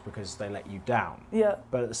idols because they let you down. Yeah.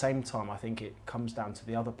 But at the same time, I think it comes down to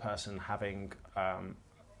the other person having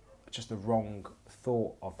just the wrong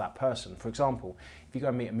thought of that person. For example, if you go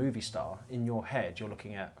and meet a movie star, in your head, you're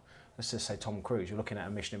looking at, let's just say Tom Cruise, you're looking at a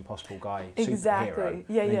Mission Impossible guy, Exactly. superhero.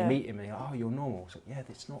 Yeah, and yeah. you meet him and you're like, oh, you're normal. So, yeah,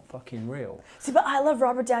 it's not fucking real. See, but I love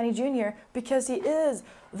Robert Downey Jr. because he is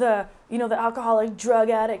the alcoholic, drug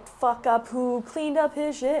addict, fuck up who cleaned up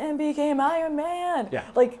his shit and became Iron Man. Yeah.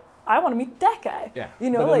 Like, I want to meet that guy. Yeah. You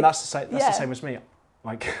know, but then like, that's the same as me.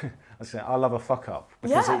 Like, I love a fuck up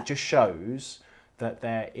because Yeah. it just shows that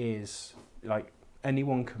there is, like,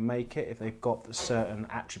 anyone can make it if they've got the certain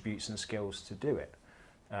attributes and skills to do it.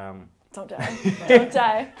 Don't die. Don't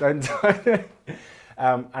die. Don't die.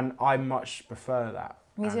 And I much prefer that.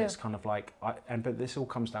 Me and too. it's kind of like, but this all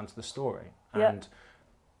comes down to the story. Yeah. And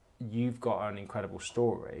you've got an incredible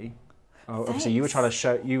story. Obviously, you were trying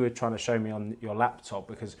to show me on your laptop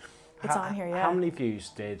because It's on here, yeah. How many views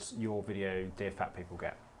did your video "Dear Fat People"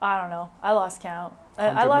 get? I don't know. I lost count.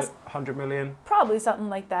 I lost 100 million. probably something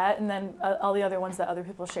like that, and then all the other ones that other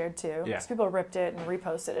people shared too. Yeah. Because people ripped it and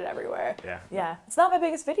reposted it everywhere. Yeah. Yeah. It's not my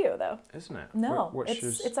biggest video though. Isn't it? No. Which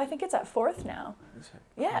It's I think it's at 4th now. is it?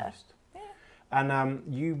 Yeah. Christ. And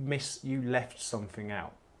you left something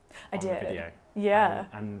out. I on did. The video. Yeah.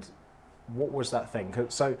 And what was that thing?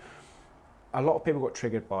 So a lot of people got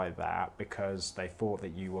triggered by that because they thought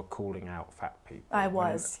that you were calling out fat people. I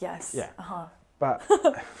was, yes. Yeah. Uh-huh. But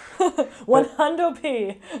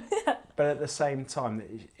 100p. but at the same time,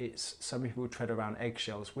 it's some people tread around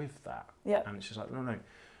eggshells with that. Yeah. And it's just like, no.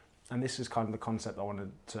 And this is kind of the concept I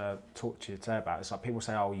wanted to talk to you today about. It's like people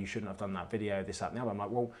say, oh, you shouldn't have done that video, this, that, and the other. I'm like,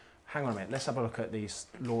 well, hang on a minute. Let's have a look at these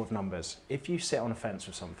law of numbers. If you sit on a fence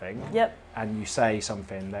with something Yep. and you say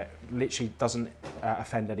something that literally doesn't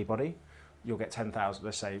offend anybody, you'll get 10,000.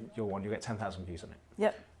 Let's say you'll get 10,000 views on it.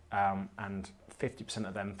 Yep. And 50%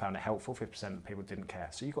 of them found it helpful, 50% of people didn't care.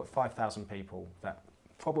 So you've got 5,000 people that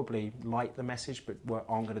probably like the message but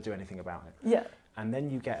aren't going to do anything about it. Yeah. And then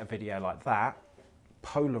you get a video like that,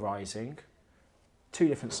 polarizing, two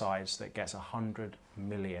different sides, that gets 100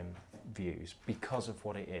 million views because of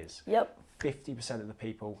what it is. Yep. 50% of the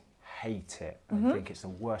people hate it and think it's the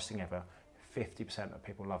worst thing ever. 50% of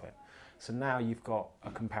people love it. So now you've got a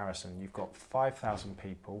comparison. You've got 5,000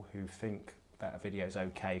 people who think that a video is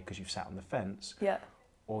okay because you've sat on the fence, Yeah.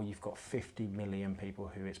 or you've got 50 million people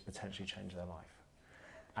who it's potentially changed their life.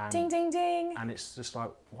 And, Ding, ding, ding. and it's just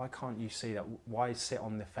like, why can't you see that? Why sit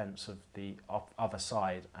on the fence of the other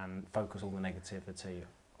side and focus all the negativity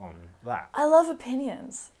on that? I love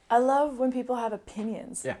opinions. I love when people have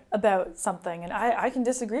opinions Yeah. about something. And I can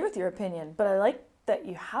disagree with your opinion, but I like that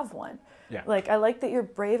you have one. Yeah. Like, I like that you're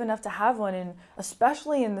brave enough to have one, and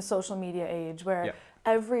especially in the social media age where Yeah.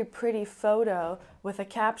 every pretty photo with a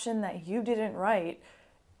caption that you didn't write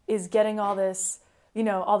is getting all this,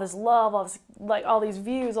 all this love, all this, like all these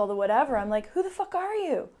views, all the whatever. I'm like, who the fuck are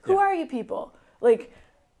you? Who are you people? Like,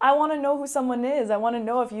 I want to know who someone is. I want to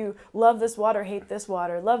know if you love this water, hate this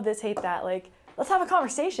water, love this, hate that. Like, let's have a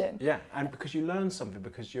conversation. Yeah, and because you learn something,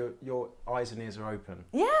 because your eyes and ears are open.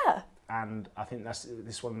 Yeah. And I think this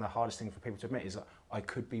is one of the hardest things for people to admit is that I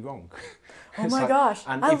could be wrong. Oh my gosh,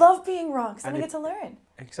 I love being wrong because then I get to learn.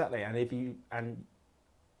 Exactly, and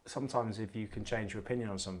sometimes if you can change your opinion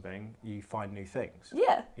on something, you find new things.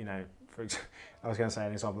 Yeah. For example, I was going to say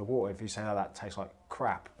an example of water. If you say, "Oh, that tastes like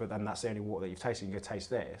crap," but then that's the only water that you've tasted, you go taste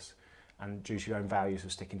this, and due to your own values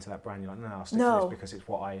of sticking to that brand, you're like, "No, I'll stick to this because it's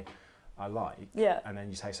what I like." Yeah. And then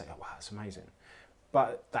you taste it, oh, wow, that's amazing.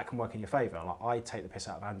 But that can work in your favour. Like, I take the piss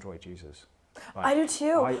out of Android users. Like, I do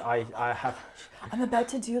too. I have. I'm about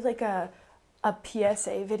to do like a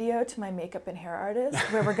PSA video to my makeup and hair artist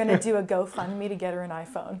where we're going to do a GoFundMe to get her an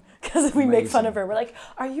iPhone. Because if we make fun of her, we're like,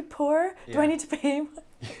 are you poor? Do I need to pay?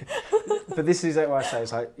 But this is what I say.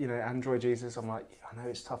 It's like, Android users, I'm like, I know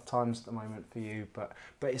it's tough times at the moment for you, but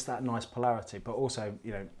it's that nice polarity. But also,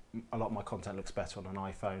 a lot of my content looks better on an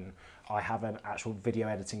iPhone. I have an actual video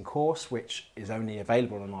editing course, which is only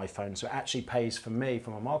available on an iPhone. So it actually pays for me,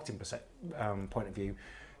 from a marketing point of view,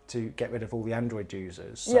 to get rid of all the Android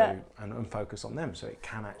users and focus on them, so it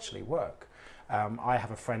can actually work. I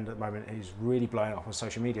have a friend at the moment who's really blowing up on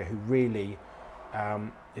social media, who really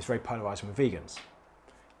is very polarising with vegans.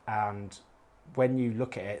 And when you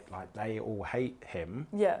look at it, like, they all hate him,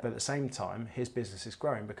 but at the same time, his business is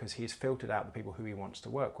growing because he's filtered out the people who he wants to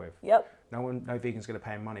work with. Yep. No vegan's going to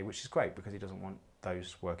pay him money, which is great because he doesn't want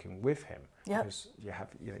those working with him. Yep. Because you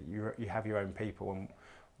have your own people, and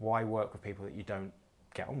why work with people that you don't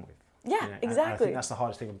get on with? Yeah, exactly. And I think that's the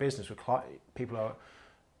hardest thing in business with people.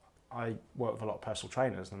 I work with a lot of personal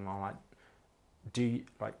trainers, and I'm like,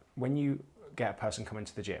 when you get a person come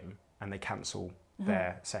into the gym and they cancel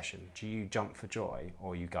their session, do you jump for joy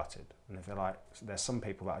or are you gutted? And if they're like, there's some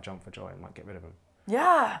people that I jump for joy and might get rid of them.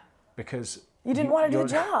 Yeah. Because you didn't want to do the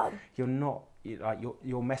job. You're not,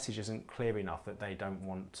 your message isn't clear enough that they don't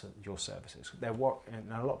want your services. And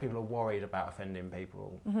a lot of people are worried about offending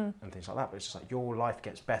people and things like that, but it's just like, your life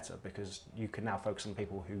gets better because you can now focus on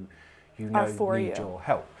people who need your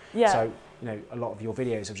help. Yeah. So, a lot of your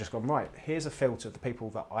videos have just gone, right, here's a filter of the people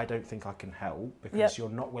that I don't think I can help because you're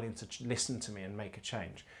not willing to listen to me and make a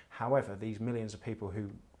change. However, these millions of people who,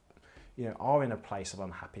 are in a place of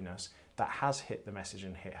unhappiness that has hit the message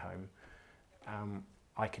and hit home,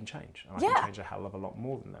 I can change. And I can change a hell of a lot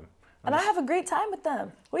more than them. And I have a great time with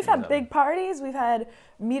them. We've had big parties, we've had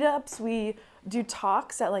meetups, we do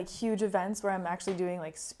talks at like huge events where I'm actually doing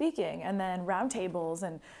like speaking, and then roundtables,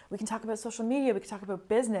 and we can talk about social media, we can talk about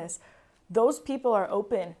business. Those people are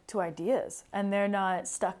open to ideas and they're not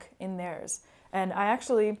stuck in theirs. And I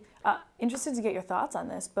actually, interested to get your thoughts on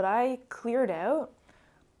this, but I cleared out,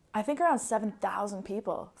 I think, around 7,000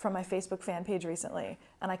 people from my Facebook fan page recently,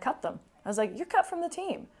 and I cut them. I was like, you're cut from the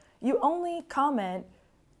team. You only comment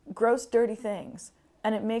gross, dirty things,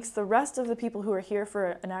 and it makes the rest of the people who are here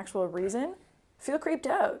for an actual reason feel creeped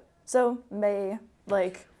out. So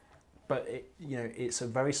But it's a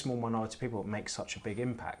very small minority of people that make such a big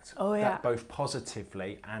impact. Oh yeah. That both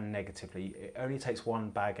positively and negatively. It only takes one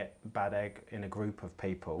bad egg in a group of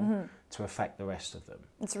people to affect the rest of them.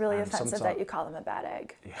 It's really offensive that you call them a bad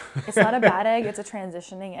egg. Yeah. It's not a bad egg, it's a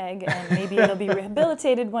transitioning egg, and maybe it'll be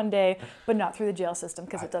rehabilitated one day, but not through the jail system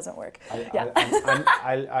because it doesn't work.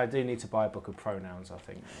 I do need to buy a book of pronouns, I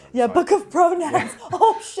think. Yeah, book of pronouns.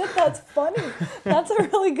 Oh shit, that's funny. That's a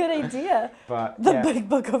really good idea. But the big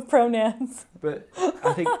book of pronouns. But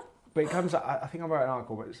I think, it comes. I think I wrote an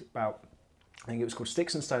article, but it's about. I think it was called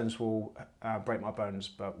 "Sticks and Stones Will Break My Bones,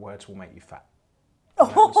 but Words Will Make You Fat."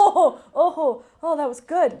 That was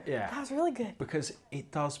good. Yeah, that was really good. Because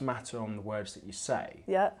it does matter on the words that you say.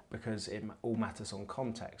 Yeah. Because it all matters on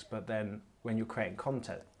context. But then when you're creating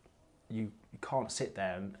content, you can't sit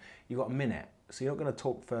there and you've got a minute. So you're not going to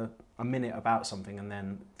talk for a minute about something and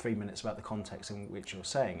then 3 minutes about the context in which you're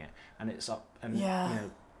saying it. And it's up. And you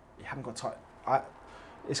haven't got time.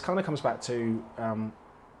 It kind of comes back to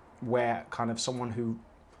where kind of someone who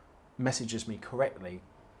messages me correctly,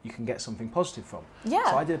 you can get something positive from. Yeah.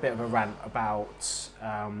 So I did a bit of a rant about,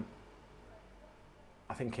 I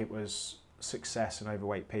think it was success and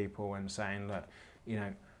overweight people, and saying that,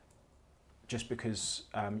 just because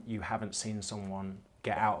you haven't seen someone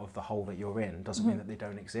get out of the hole that you're in doesn't mean that they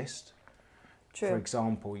don't exist. True. For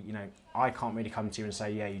example, I can't really come to you and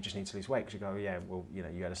say, yeah, you just need to lose weight, because you go, yeah, well,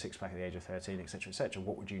 you had a six-pack at the age of 13, etc., etc.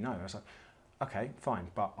 What would you know? I was like, okay, fine,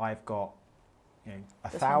 but I've got you know,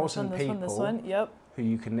 This 1,000 one, people this one. Yep. who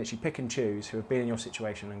you can literally pick and choose who have been in your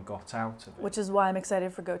situation and got out of it. Which is why I'm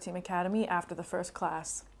excited for Go Team Academy after the first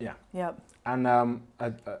class. Yeah. Yep. And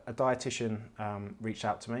a dietitian reached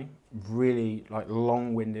out to me, really like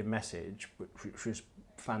long-winded message, which was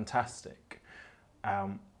fantastic.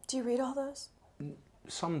 Do you read all those?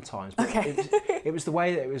 Sometimes, but Okay. it was the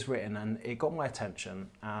way that it was written, and it got my attention.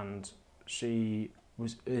 And she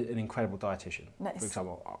was an incredible dietitian. Nice. For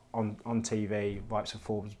example, on TV, writes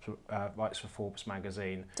for Forbes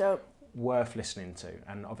magazine. Dope. Worth listening to,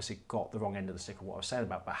 and obviously got the wrong end of the stick of what I was saying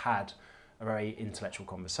about, but had a very intellectual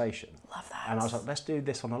conversation. Love that. And I was like, let's do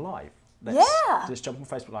this on a live. Yeah. Let's jump on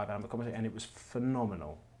Facebook Live and have a conversation. And it was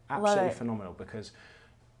phenomenal. Love Absolutely it. phenomenal, because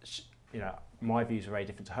you know, my views are very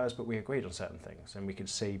different to hers, but we agreed on certain things and we could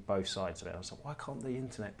see both sides of it. I was like, why can't the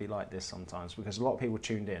internet be like this sometimes? Because a lot of people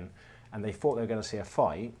tuned in and they thought they were going to see a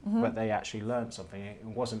fight, but they actually learned something. It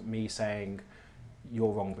wasn't me saying,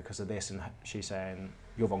 you're wrong because of this, and she saying,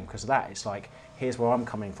 you're wrong because of that. It's like, here's where I'm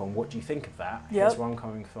coming from. What do you think of that? Yep. Here's where I'm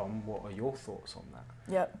coming from. What are your thoughts on that?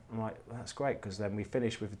 Yep. I'm like, well, that's great, because then we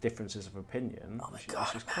finish with differences of opinion. Oh my which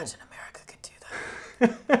God, is imagine America could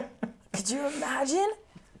do that. Could you imagine?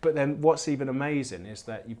 But then what's even amazing is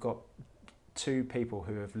that you've got two people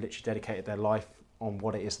who have literally dedicated their life on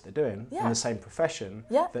what it is that they're doing Yeah. in the same profession,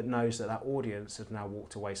 Yeah. that knows that that audience has now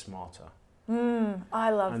walked away smarter. I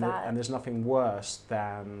love And, that. and there's nothing worse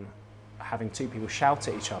than having two people shout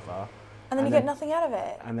at each other, And then and you then- get nothing out of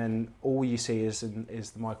it. and then all you see is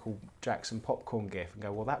the Michael Jackson popcorn gif, and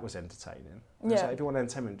go, well, that was entertaining. And it's Yeah. like, if you want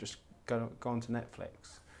entertainment, just go onto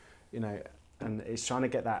Netflix, you know. And it's trying to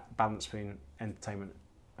get that balance between entertainment,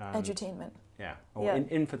 Edutainment. yeah, or Yeah.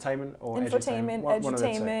 Infotainment or Infotainment, one of the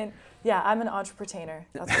two. edutainment. Yeah, I'm an entrepreneur.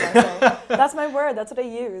 That's what I say. That's my word. That's what I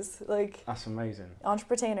use. Like, That's amazing.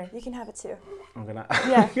 entrepreneur. You can have it too. I'm gonna.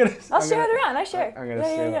 Yeah. I'm gonna, I'll I'm share gonna- it around. I share. I'm gonna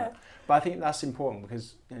Yeah, steal yeah. it. But I think that's important,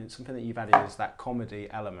 because you know, something that you've added is that comedy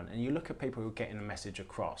element. And you look at people who are getting a message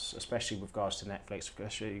across, especially with regards to Netflix,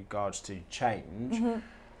 especially with regards to change. Mm-hmm.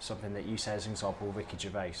 Something that you say as an example, Ricky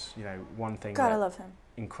Gervais. You know, one thing. God, I that- love him.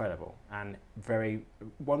 Incredible, and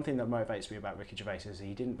one thing that motivates me about Ricky Gervais is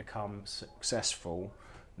he didn't become successful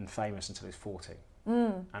and famous until he was 40.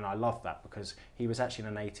 And I love that, because he was actually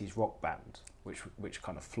in an 80s rock band which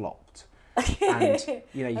kind of flopped. And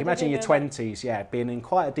you know, you can imagine your 20s, being in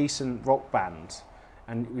quite a decent rock band,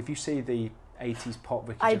 and if you see the 80s pop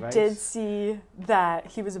Ricky I Gervais, did see that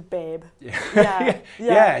he was a babe. yeah. Yeah.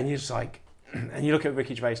 Yeah, and you're just like, and you look at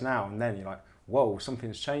Ricky Gervais now, and then you're like, whoa,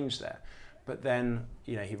 something's changed there. But then,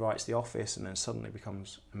 you know, he writes The Office and then suddenly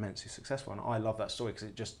becomes immensely successful. And I love that story, because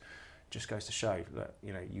it just goes to show that,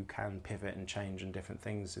 you know, you can pivot and change in different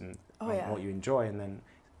things and what you enjoy, and then,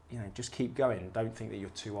 you know, just keep going. Don't think that you're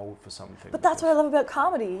too old for something. But that's what I love about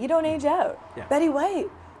comedy. You don't age out. Yeah. Betty White.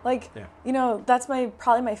 Like, Yeah. you know, that's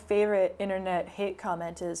probably my favorite internet hate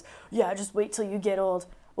comment is, yeah, just wait till you get old.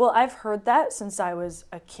 Well, I've heard that since I was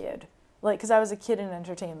a kid. Like, because I was a kid in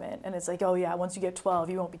entertainment, and it's like, oh yeah, once you get 12,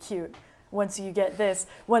 you won't be cute. Once you get this,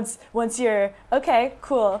 once you're, okay,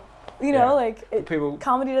 cool. You know, People-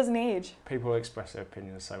 comedy doesn't age. People express their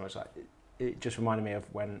opinions so much. Like, it just reminded me of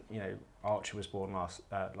when, you know, Archie was born last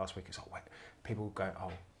week. It's like, people go,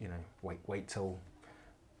 oh, you know, wait till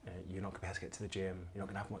you're not going to be able to get to the gym, you're not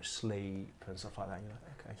going to have much sleep and stuff like that. And you're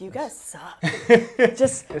like, okay. You that's- guys suck.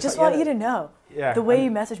 just like, want yeah. you to know. Yeah, The way and-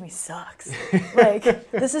 you message me sucks. Like,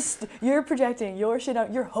 this is, you're projecting your shit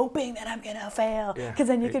out. You're hoping that I'm going to fail. Yeah. Because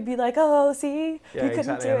then you could be like, oh, see, Yeah, you couldn't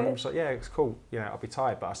exactly. do And I'm it. just like, yeah, it's cool. You know, I'll be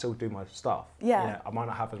tired, but I still do my stuff. Yeah. You know, I might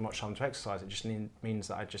not have as much time to exercise. It just means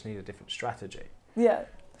that I just need a different strategy. Yeah.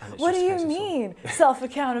 And it's What just do a case you of sort of- mean?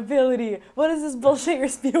 Self-accountability. What is this bullshit you're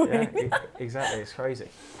spewing? Yeah, exactly. It's crazy.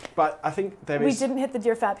 But I think there We is. didn't hit the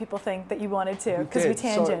Dear Fat People thing that you wanted to, We because we did,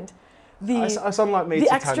 sorry. tangent. It's unlike me The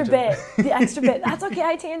to extra tangent. bit. The extra bit. That's okay,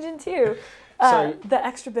 I tangent too. So- The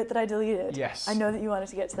extra bit that I deleted. Yes. I know that you wanted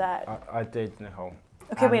to get to that. I did, Nicole.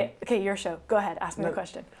 Okay, And wait. Okay, your show. Go ahead. Ask me No. the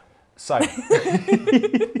question.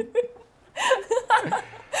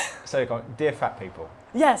 So, Nicole, dear fat people,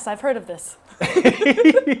 Yes, I've heard of this.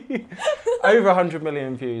 over 100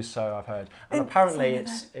 million views, so I've heard, and apparently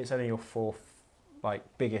Insane. it's only your fourth, like,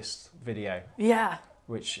 biggest video, Yeah,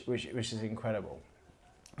 which is incredible.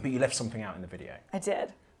 But you left something out in the video. I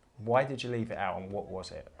did. Why did you leave it out, and what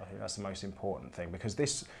was it? I think that's the most important thing, because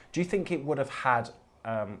this. Do you think it would have had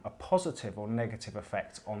a positive or negative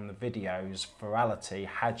effect on the video's virality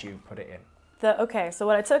had you put it in? Okay, so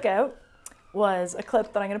what I took out was a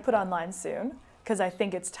clip that I'm going to put online soon, because I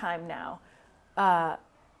think it's time now. I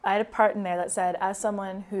had a part in there that said, as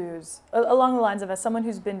someone who's, along the lines of, as someone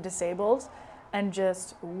who's been disabled and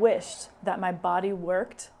just wished that my body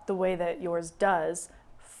worked the way that yours does.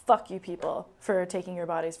 Fuck you people for taking your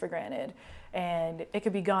bodies for granted. And it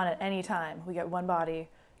could be gone at any time. We get one body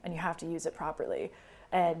and you have to use it properly.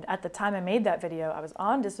 And at the time I made that video, I was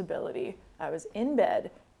on disability. I was in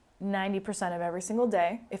bed 90% of every single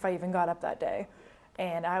day, if I even got up that day.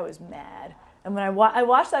 And I was mad. And when I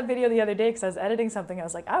watched that video the other day because I was editing something, I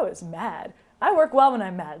was like, I was mad. I work well when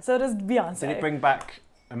I'm mad, so does Beyonce. Did it bring back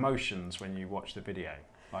emotions when you watched the video?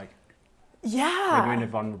 Like, yeah. when you're in a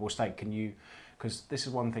vulnerable state, can you, because this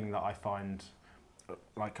is one thing that I find,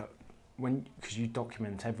 because you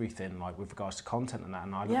document everything, like with regards to content and that,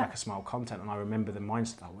 and I look back at Smile content and I remember the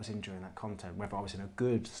mindset I was in during that content, whether I was in a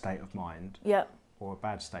good state of mind or a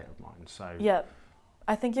bad state of mind. So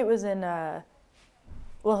I think it was in, I'm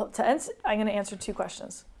going to answer two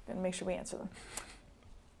questions. I'm going to make sure we answer them.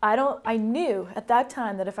 I knew at that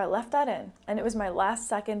time that if I left that in, and it was my last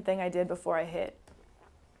second thing I did before I hit,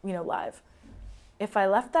 live. If I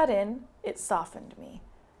left that in, it softened me.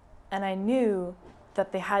 And I knew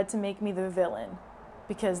that they had to make me the villain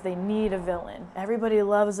because they need a villain. Everybody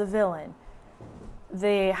loves a villain.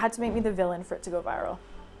 They had to make me the villain for it to go viral.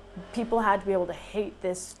 People had to be able to hate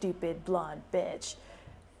this stupid blonde bitch.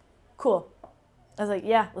 Cool. I was like,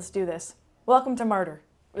 yeah, let's do this. Welcome to Martyr.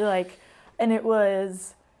 And it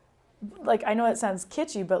was, I know it sounds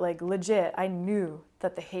kitschy, but legit, I knew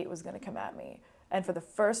that the hate was gonna come at me. And for the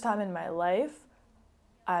first time in my life,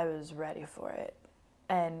 I was ready for it.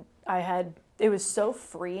 And it was so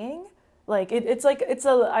freeing.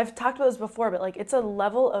 I've talked about this before, but it's a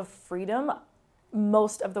level of freedom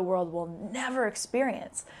most of the world will never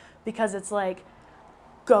experience because it's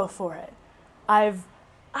go for it. I've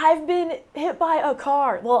been hit by a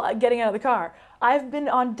car, getting out of the car. I've been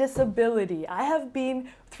on disability. I have been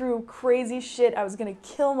through crazy shit. I was gonna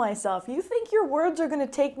kill myself. You think your words are gonna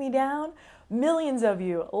take me down? Millions of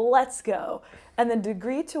you, let's go. And the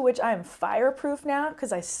degree to which I am fireproof now,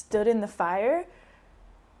 because I stood in the fire,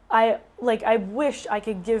 I wish I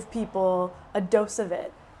could give people a dose of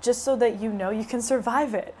it, just so that you can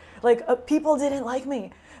survive it. People didn't like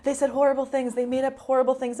me. They said horrible things. They made up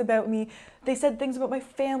horrible things about me. They said things about my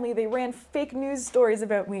family. They ran fake news stories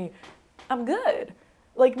about me. I'm good.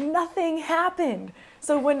 Nothing happened.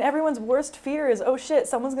 So when everyone's worst fear is, oh shit,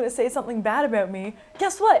 someone's gonna say something bad about me,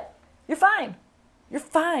 guess what? You're fine. You're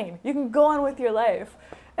fine. You can go on with your life.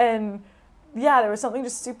 And there was something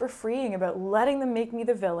just super freeing about letting them make me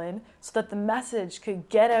the villain so that the message could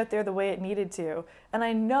get out there the way it needed to. And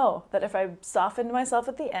I know that if I softened myself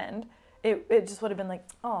at the end, it just would have been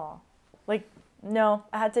no,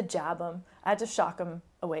 I had to jab them. I had to shock them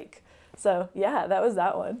awake. So that was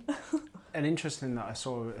that one. And interesting that I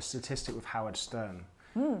saw a statistic with Howard Stern.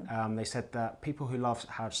 They said that people who love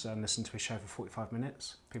Howard Stern listen to his show for 45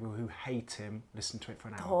 minutes. People who hate him listen to it for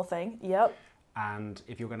an hour. The whole thing, yep. And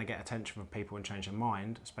if you're going to get attention from people and change their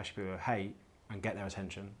mind, especially people who hate and get their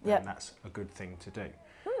attention, then that's a good thing to do.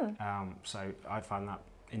 So I find that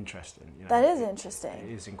interesting. That is interesting.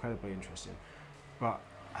 It is incredibly interesting. But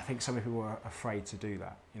I think some people are afraid to do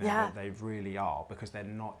that. They really are, because they're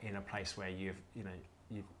not in a place where you've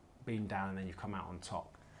been down and then you've come out on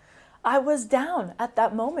top. I was down at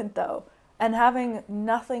that moment though, and having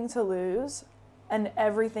nothing to lose and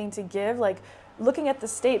everything to give, looking at the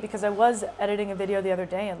state, because I was editing a video the other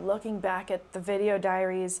day and looking back at the video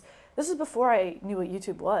diaries. This is before I knew what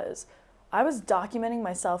YouTube was. I was documenting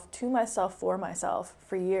myself to myself for myself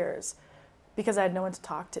for years because I had no one to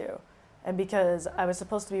talk to. And because I was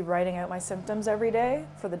supposed to be writing out my symptoms every day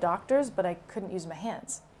for the doctors, but I couldn't use my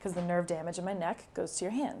hands because the nerve damage in my neck goes to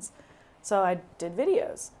your hands. So I did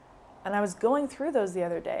videos. And I was going through those the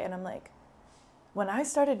other day, and I'm when I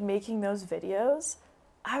started making those videos,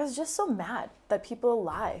 I was just so mad that people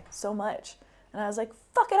lie so much. And I was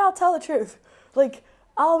fuck it, I'll tell the truth.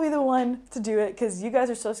 I'll be the one to do it because you guys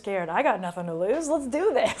are so scared. I got nothing to lose. Let's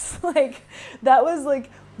do this. That was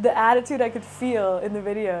the attitude I could feel in the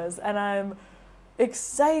videos. And I'm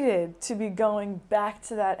excited to be going back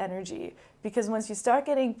to that energy, because once you start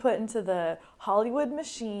getting put into the Hollywood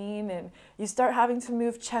machine and you start having to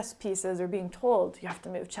move chess pieces, or being told you have to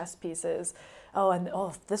move chess pieces,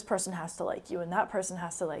 this person has to like you and that person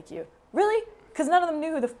has to like you. Really? Because none of them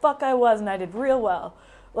knew who the fuck I was, and I did real well.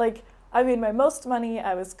 I made my most money,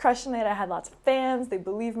 I was crushing it, I had lots of fans, they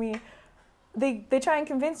believe me. They try and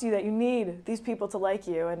convince you that you need these people to like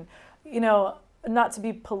you. And, not to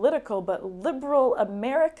be political, but liberal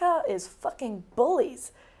America is fucking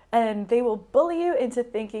bullies. And they will bully you into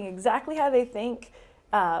thinking exactly how they think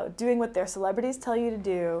doing what their celebrities tell you to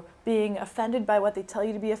do, being offended by what they tell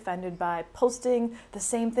you to be offended by, posting the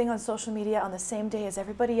same thing on social media on the same day as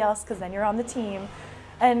everybody else because then you're on the team.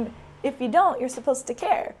 And if you don't, you're supposed to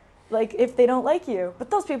care, like if they don't like you. But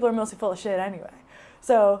those people are mostly full of shit anyway.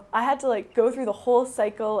 So I had to like go through the whole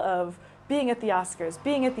cycle of being at the Oscars,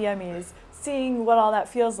 being at the Emmys, seeing what all that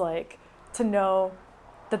feels like to know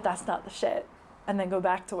that that's not the shit, and then go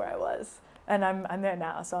back to where I was. And I'm there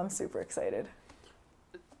now, so I'm super excited.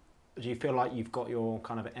 Do you feel like you've got your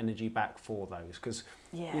kind of energy back for those? Because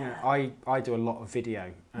Yeah. you know, I do a lot of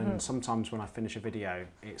video, and sometimes when I finish a video,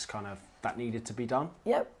 it's kind of that needed to be done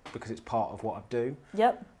Yep, because it's part of what I do.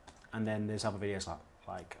 yep, And then there's other videos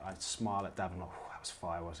like I smile at Dave and like, oh, that was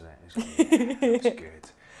fire, wasn't it? It's like, yeah, that was good.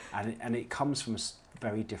 And it comes from a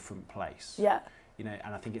very different place. yeah, You know,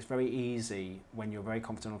 and I think it's very easy when you're very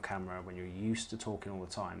confident on camera, when you're used to talking all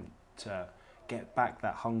the time, to get back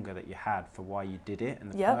that hunger that you had for why you did it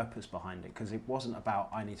and the Yep. purpose behind it. Because it wasn't about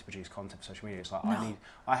I need to produce content for social media. It's like No.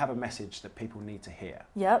 I have a message that people need to hear.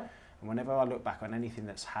 yep, And whenever I look back on anything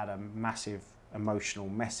that's had a massive emotional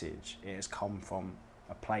message, it has come from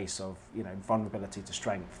a place of, you know, vulnerability to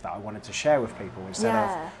strength that I wanted to share with people instead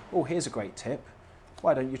yeah, of, oh, here's a great tip.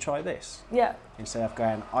 Why don't you try this? yeah, Instead of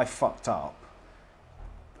going, I fucked up,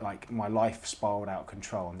 like my life spiraled out of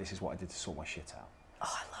control and this is what I did to sort my shit out.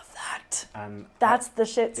 oh, I love that. And That's the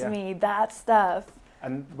shit to yeah. me, that stuff.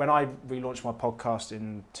 And when I relaunched my podcast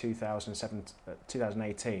in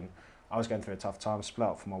 2018, I was going through a tough time, split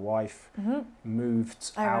up from my wife,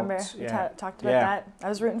 moved I out. remember we yeah. talked about Yeah. that. I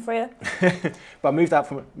was rooting for you. But I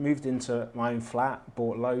moved into my own flat,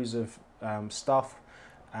 bought loads of stuff,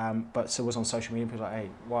 but still was on social media. People were like, hey,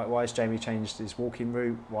 why has Jamie changed his walking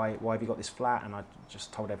route? Why have you got this flat? And I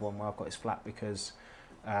just told everyone, well, I've got this flat because,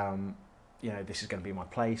 you know, this is going to be my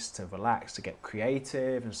place to relax, to get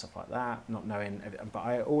creative and stuff like that. Not knowing, but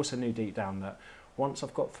I also knew deep down that once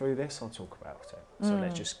I've got through this, I'll talk about it. So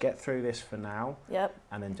let's just get through this for now. Yep.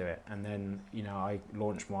 And then do it. And then, you know, I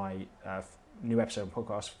launched my new episode of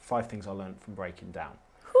podcast, 5 Things I Learned from Breaking Down.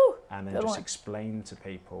 Whew, And then good just one. explain to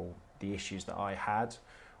people the issues that I had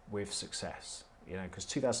with success. You know, because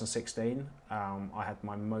 2016, I had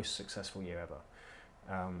my most successful year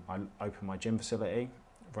ever. I opened my gym facility,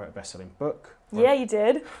 wrote a best-selling book. Yeah, you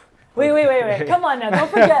did. Wait. Come on now. Don't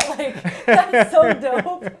forget, like, that's so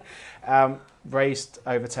dope. Raised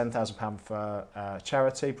over £10,000 for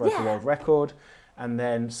charity, broke a Yeah. world record, and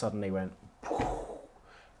then suddenly went,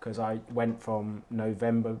 because I went from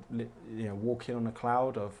November, you know, walking on a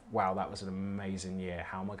cloud of, wow, that was an amazing year.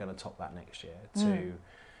 How am I going to top that next year? To,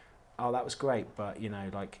 oh, that was great, but, you know,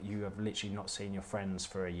 like, you have literally not seen your friends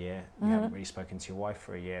for a year. You haven't really spoken to your wife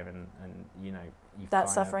for a year, and you know, you've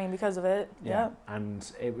That's kind of- suffering because of it. yeah, Yep.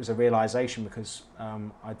 and it was a realization because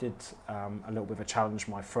I did a little bit of a challenge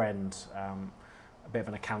my friend, a bit of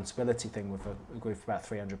an accountability thing with a group of about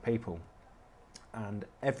 300 people, and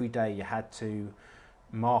every day you had to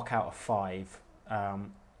mark out of 5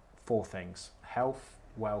 4 things: health,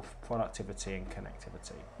 wealth, productivity, and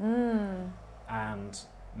connectivity. And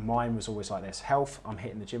mine was always like this: health, I'm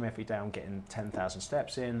hitting the gym every day, I'm getting 10,000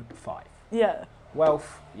 steps in, 5. Yeah.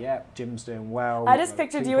 Wealth, yeah, gym's doing well. I just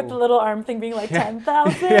pictured you with the little arm thing being like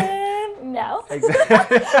 10,000. No.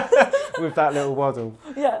 Exactly. With that little waddle.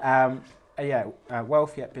 Yeah.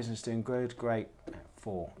 Wealth, yeah, business doing good, great.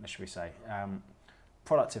 4, should we say.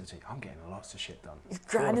 Productivity, I'm getting lots of shit done. You're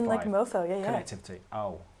 4 or grinding like a 5. mofo. Yeah. Connectivity,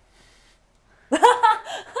 oh.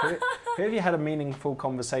 Who have you had a meaningful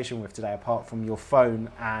conversation with today apart from your phone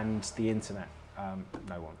and the internet?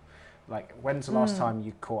 No one. Like, when's the last time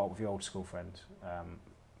you caught up with your old school friend?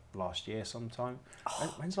 Last year sometime?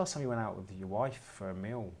 When's the last time you went out with your wife for a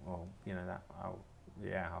meal? Or, you know, that, oh,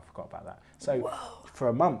 yeah, I forgot about that. So for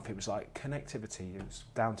a month, it was like connectivity, it was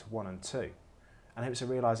down to 1 and 2. And it was a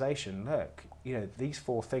realization, look, you know, these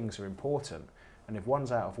 4 things are important. And if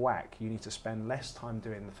one's out of whack, you need to spend less time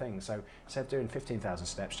doing the thing. So instead of doing 15,000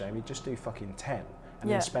 steps, Jamie, just do fucking 10. And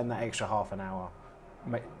Yeah. then spend that extra half an hour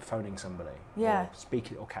phoning somebody. Yeah. Or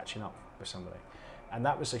speaking or catching up with somebody. And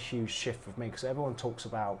that was a huge shift for me, because everyone talks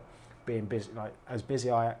about being busy, like as busy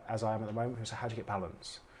as I am at the moment. So how do you get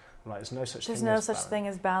balance? Like, there's no such There's thing no as such balance. thing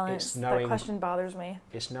as balance. It's That knowing- question bothers me.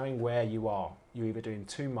 It's knowing where you are. You're either doing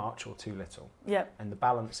too much or too little. Yep. And the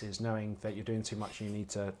balance is knowing that you're doing too much and you need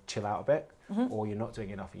to chill out a bit, or you're not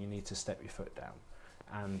doing enough and you need to step your foot down.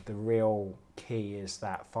 And the real key is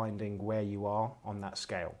that finding where you are on that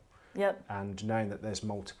scale, Yep. and knowing that there's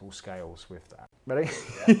multiple scales with that. Ready?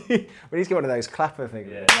 We need to get one of those clapper things.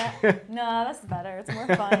 Yeah. No, that's better. It's more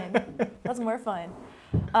fun. That's more fun.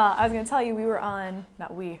 I was going to tell you,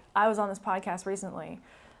 I was on this podcast recently.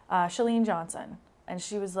 Chalene Johnson. And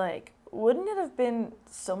she was like, wouldn't it have been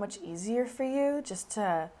so much easier for you just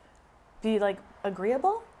to be like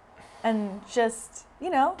agreeable and just,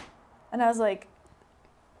 and I was like,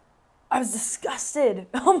 I was disgusted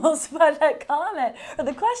almost by that comment or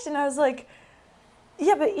the question. I was like,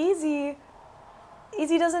 yeah, but easy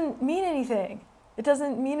doesn't mean anything. It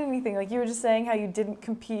doesn't mean anything. Like you were just saying how you didn't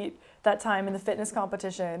compete that time in the fitness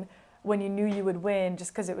competition when you knew you would win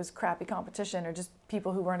just because it was crappy competition or just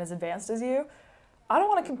people who weren't as advanced as you. I don't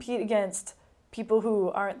want to compete against people who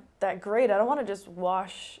aren't that great. I don't want to just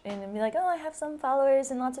wash in and be like, oh, I have some followers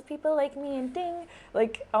and lots of people like me and ding.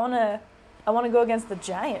 Like I want to go against the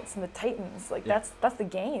giants and the titans. Like that's the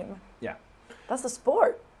game. Yeah. That's the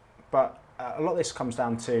sport. But a lot of this comes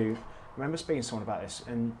down to, I remember speaking to someone about this,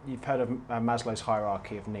 and you've heard of Maslow's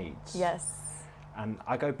hierarchy of needs. Yes. And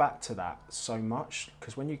I go back to that so much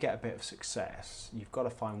because when you get a bit of success, you've got to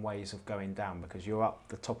find ways of going down because you're up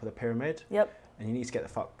the top of the pyramid. Yep. And you need to get the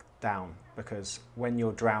fuck down because when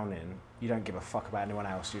you're drowning, you don't give a fuck about anyone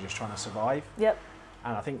else. You're just trying to survive. Yep.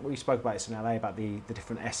 And I think we spoke about this in LA about the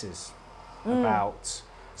different S's, about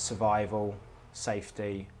survival,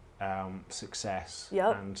 safety, success.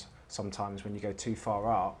 Yep. And sometimes when you go too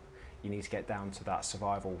far up, you need to get down to that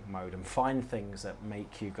survival mode and find things that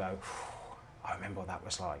make you go, I remember what that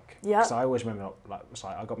was like. Yeah. Because I always remember, like, it was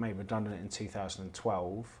like I got made redundant in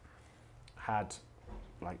 2012, had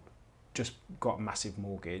just got a massive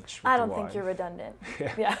mortgage. I don't think you're redundant.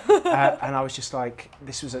 Yeah. And I was just like,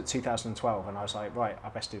 this was at 2012, and I was like, right, I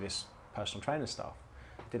best do this personal trainer stuff.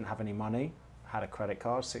 Didn't have any money, had a credit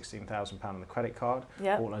card, £16,000 on the credit card,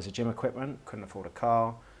 bought loads of gym equipment, couldn't afford a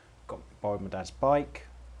car, borrowed my dad's bike.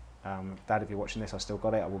 Dad, if you're watching this, I still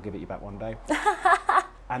got it, I will give it you back one day.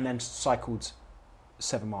 And then cycled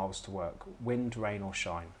 7 miles to work, wind, rain or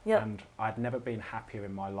shine. Yep. And I'd never been happier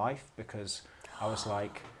in my life because I was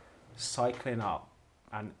like, cycling up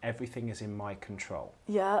and everything is in my control.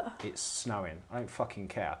 Yeah. It's snowing. I don't fucking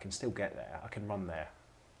care. I can still get there. I can run there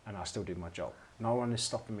and I still do my job. No one is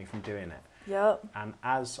stopping me from doing it. Yep. And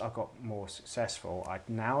as I got more successful, I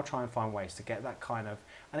now try and find ways to get that kind of,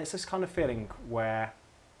 and it's this kind of feeling where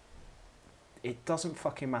it doesn't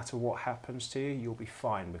fucking matter what happens to you, you'll be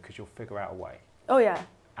fine because you'll figure out a way. Oh yeah.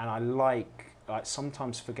 And I like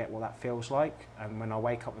sometimes forget what that feels like. And when I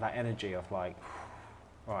wake up with that energy of like,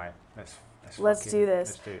 right, let's do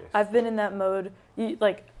this. I've been in that mode.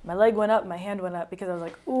 My leg went up, my hand went up because I was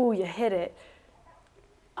like, ooh, you hit it.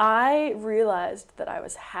 I realized that I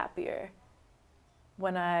was happier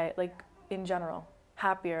when in general,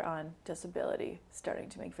 happier on disability, starting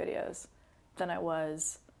to make videos than I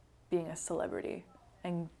was being a celebrity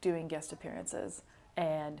and doing guest appearances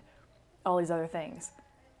and all these other things.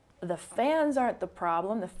 The fans aren't the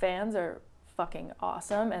problem. The fans are fucking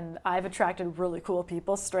awesome, and I've attracted really cool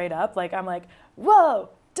people straight up. Like I'm like, whoa,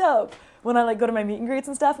 dope. When I go to my meet and greets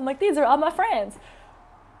and stuff, I'm like, these are all my friends.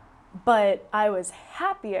 But I was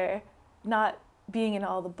happier not being in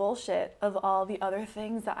all the bullshit of all the other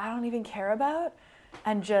things that I don't even care about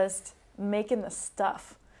and just making the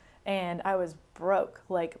stuff. And I was broke,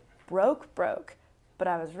 broke. But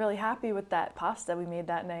I was really happy with that pasta we made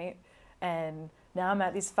that night. And now I'm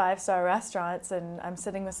at these 5-star restaurants and I'm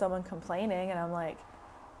sitting with someone complaining and I'm like,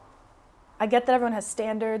 I get that everyone has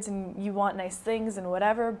standards and you want nice things and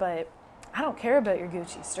whatever, but I don't care about your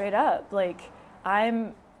Gucci, straight up.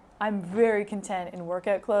 I'm very content in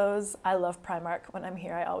workout clothes. I love Primark. When I'm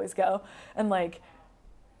here, I always go. And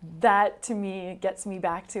that to me gets me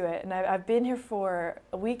back to it. And I've been here for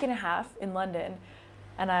a week and a half in London,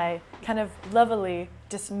 and I kind of lovingly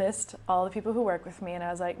dismissed all the people who work with me. And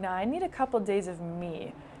I was like, no, I need a couple days of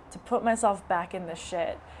me to put myself back in the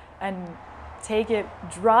shit and take it,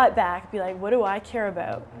 draw it back, be like, what do I care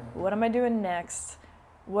about? What am I doing next?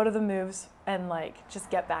 What are the moves? And just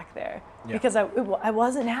get back there. Yeah. Because I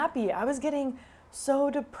wasn't happy. I was getting so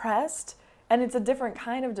depressed. And it's a different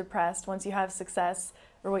kind of depressed once you have success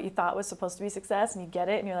or what you thought was supposed to be success and you get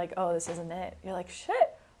it and you're like, oh, this isn't it. You're like,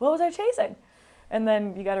 shit, what was I chasing? And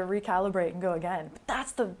then you got to recalibrate and go again.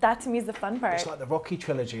 But that to me is the fun part. It's like the Rocky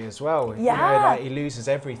trilogy as well. Yeah. He loses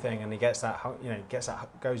everything and he gets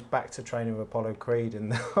that, goes back to training with Apollo Creed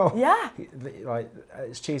and yeah.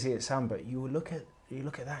 It's cheesy it sounds, but you look at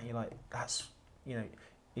that and you're like, that's,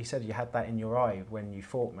 you said you had that in your eye when you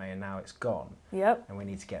fought me and now it's gone. Yep. And we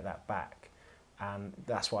need to get that back. And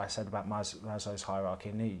that's what I said about Maslow's hierarchy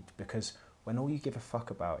of need, because when all you give a fuck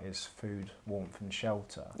about is food, warmth and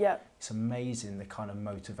shelter, yep. It's amazing the kind of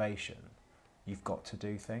motivation you've got to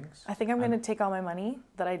do things. I think I'm going to take all my money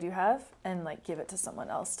that I do have and give it to someone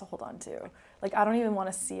else to hold on to. I don't even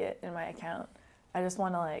want to see it in my account. I just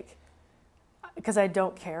want to because I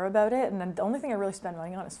don't care about it. And then the only thing I really spend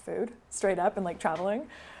money on is food, straight up, and like traveling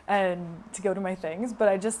and to go to my things. But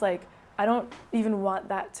I just like, I don't even want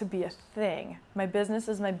that to be a thing. My business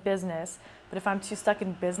is my business. But if I'm too stuck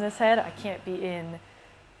in business head, I can't be in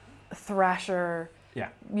thrasher,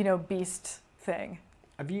 beast thing.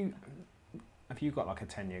 Have you got like a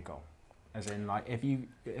 10-year goal? As in, like, if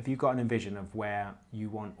you got an envision of where you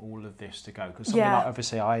want all of this to go? Because something like,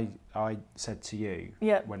 obviously, I said to you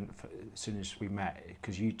as soon as we met,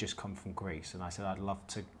 because you just come from Greece, and I said I'd love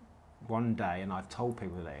to one day, and I've told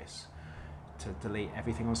people this, to delete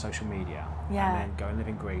everything on social media and then go and live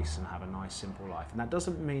in Greece and have a nice, simple life. And that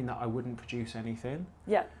doesn't mean that I wouldn't produce anything.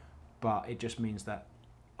 Yeah. But it just means that,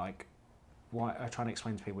 like, what I try to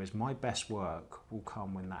explain to people is my best work will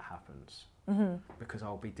come when that happens. Mm-hmm. Because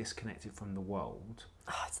I'll be disconnected from the world.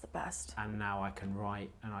 Oh, it's the best. And now I can write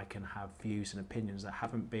and I can have views and opinions that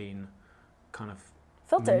haven't been kind of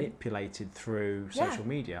filtered, manipulated through social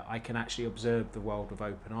media. I can actually observe the world with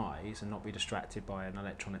open eyes and not be distracted by an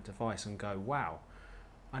electronic device and go, wow,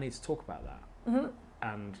 I need to talk about that. Mm-hmm.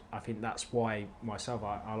 And I think that's why myself,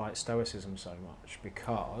 I like Stoicism so much,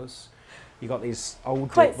 because you got these old...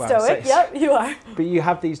 Quite stoic, yep, you are. But you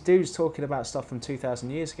have these dudes talking about stuff from 2,000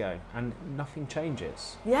 years ago and nothing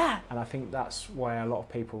changes. Yeah. And I think that's why a lot of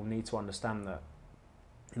people need to understand that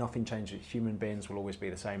nothing changes. Human beings will always be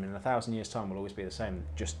the same. In 1,000 years' time, will always be the same.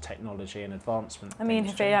 Just technology and advancement. I mean,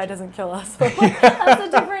 if AI doesn't kill us, that's a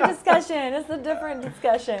different discussion. It's a different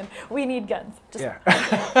discussion. We need guns. I'm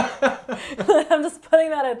just putting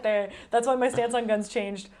that out there. That's why my stance on guns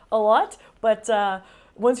changed a lot. But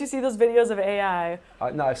once you see those videos of AI...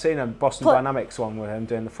 no, I've seen a Boston Dynamics one with him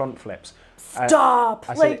doing the front flips. Stop!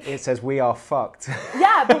 It says, we are fucked.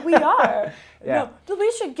 Yeah, but we are. No,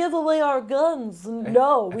 we should give away our guns.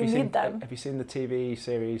 No, we need them. Have you seen the TV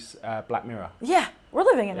series Black Mirror? Yeah, we're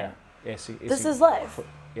living in it. Yes, this is life.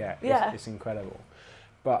 It's incredible.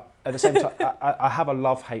 But at the same time, I have a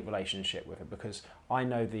love-hate relationship with it, because I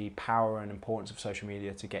know the power and importance of social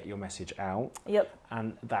media to get your message out. Yep.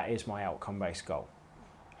 And that is my outcome-based goal.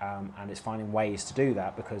 And it's finding ways to do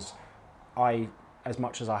that, because as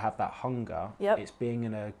much as I have that hunger, it's being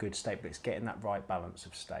in a good state, but it's getting that right balance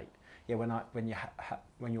of state. Yeah,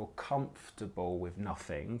 when you're comfortable with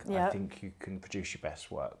nothing, I think you can produce your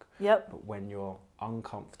best work. Yep. But when you're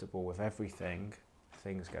uncomfortable with everything,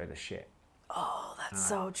 things go to shit. Oh, that's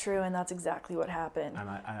so true, and that's exactly what happened. And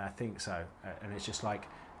I think so. And it's just like,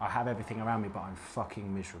 I have everything around me, but I'm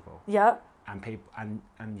fucking miserable. Yep. And people,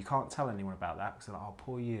 and you can't tell anyone about that, because they're like, oh,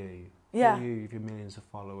 poor you. Yeah. Poor you with your millions of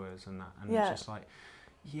followers and that. And it's just like,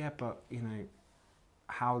 but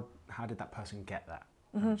how did that person get that?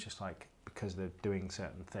 Mm-hmm. And it's just like, because they're doing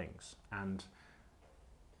certain things, and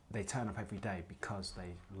they turn up every day because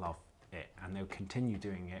they love it, and they'll continue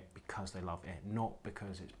doing it because they love it, not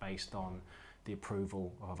because it's based on the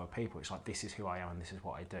approval of other people. It's like, this is who I am and this is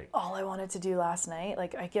what I do. All I wanted to do last night,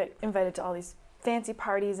 like, I get invited to all these fancy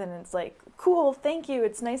parties, and it's like, cool, thank you,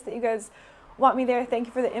 it's nice that you guys want me there, thank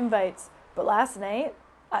you for the invites. But last night,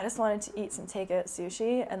 I just wanted to eat some takeout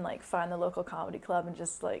sushi and like find the local comedy club and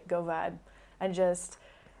just like go vibe. And just,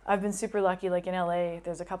 I've been super lucky, like in LA,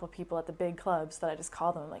 there's a couple people at the big clubs that I just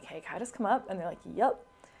call them, I'm like, hey, can I just come up? And they're like, yep.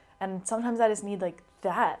 And sometimes I just need like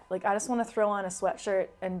that. Like, I just want to throw on a sweatshirt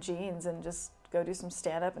and jeans and just go do some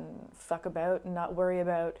stand-up and fuck about and not worry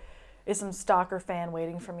about, is some stalker fan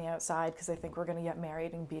waiting for me outside because they think we're going to get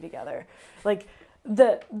married and be together. Like,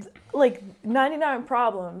 like 99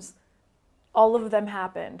 problems, all of them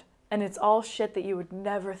happened. And it's all shit that you would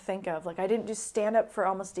never think of. Like, I didn't do stand-up for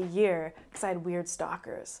almost a year because I had weird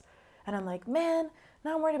stalkers. And I'm like, man,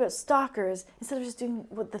 now I'm worried about stalkers instead of just doing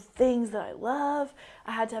the things that I love.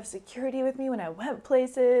 I had to have security with me when I went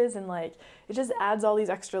places, and like, it just adds all these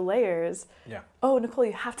extra layers. Yeah. Oh, Nicole,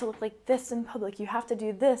 you have to look like this in public. You have to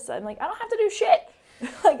do this. I'm like, I don't have to do shit.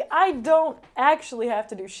 Like, I don't actually have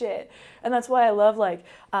to do shit. And that's why I love like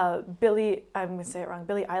Billie, I'm going to say it wrong,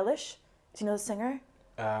 Billie Eilish. Do you know the singer?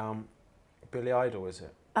 Billy Idol, is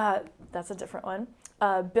it? That's a different one.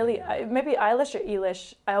 Maybe Eilish or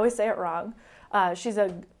Eilish. I always say it wrong. She's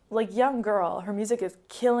a young girl. Her music is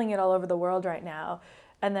killing it all over the world right now.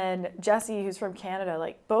 And then Jessie, who's from Canada.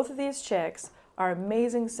 Like, both of these chicks are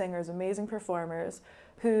amazing singers, amazing performers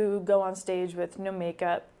who go on stage with no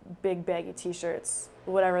makeup, big baggy t-shirts,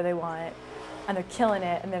 whatever they want, and they're killing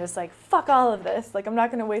it. And they're just like, fuck all of this. Like, I'm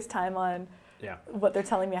not going to waste time on what they're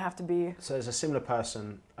telling me I have to be. So there's a similar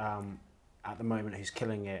person at the moment who's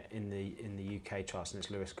killing it in the UK charts, and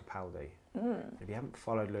it's Lewis Capaldi. If you haven't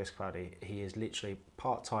followed Lewis Capaldi, he is literally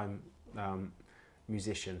part-time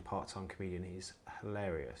musician, part-time comedian. He's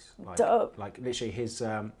hilarious. Dope. Like literally his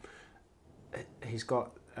he's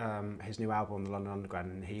got his new album on the London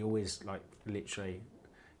Underground, and he always like literally,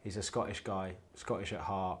 he's a Scottish guy, Scottish at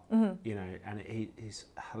heart, you know, and he's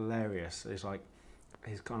hilarious. He's like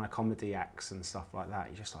his kind of comedy acts and stuff like that.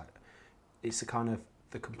 He's just like, it's the kind of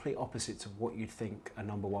the complete opposite to what you'd think a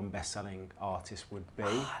 #1 best-selling artist would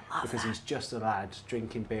be, because he's just a lad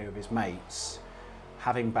drinking beer with his mates,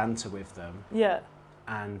 having banter with them,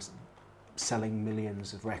 and selling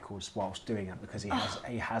millions of records whilst doing it, because he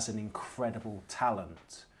has an incredible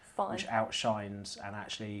talent which outshines and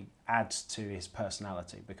actually adds to his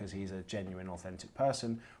personality, because he's a genuine, authentic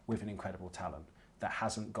person with an incredible talent that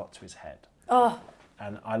hasn't got to his head.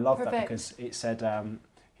 And I love that, because it said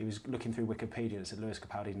he was looking through Wikipedia, it said Lewis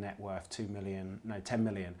Capaldi's net worth 10 million, and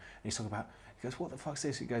he's talking about, he goes, what the fuck's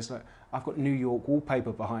this? He goes, like, I've got New York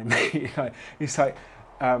wallpaper behind me. He's like,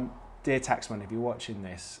 dear taxman, if you're watching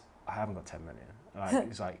this, I haven't got 10 million. Like,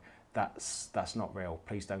 he's like, that's not real.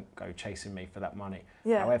 Please don't go chasing me for that money.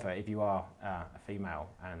 However, if you are a female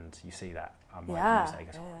and you see that, I might use that. He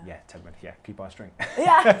goes, 10 million. Yeah, can you buy a string?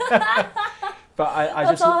 But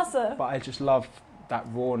I just love that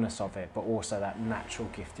rawness of it, but also that natural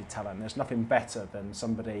gifted talent. There's nothing better than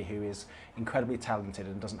somebody who is incredibly talented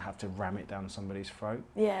and doesn't have to ram it down somebody's throat.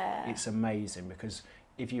 It's amazing, because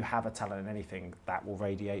if you have a talent in anything, that will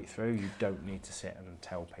radiate through. You don't need to sit and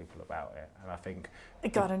tell people about it. And I think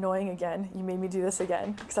it got annoying again. You made me do this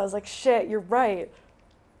again, because I was like, shit, you're right.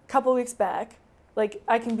 A couple weeks back, like,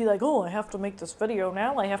 I can be like, oh, I have to make this video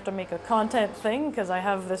now. I have to make a content thing because I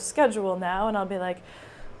have this schedule now. And I'll be like,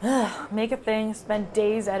 make a thing, spend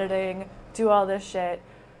days editing, do all this shit.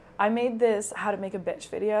 I made this how to make a bitch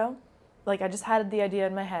video. Like, I just had the idea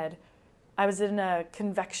in my head. I was in a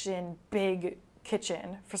convection big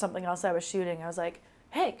kitchen for something else I was shooting. I was like,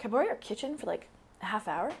 hey, can I borrow your kitchen for like a half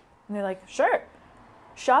hour? And they're like, sure.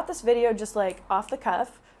 Shot this video just like off the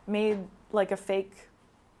cuff, made like a fake,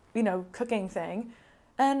 you know, cooking thing.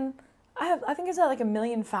 And I think it's at like 1.5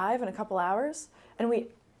 million in a couple hours. And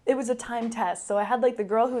it was a time test. So I had like the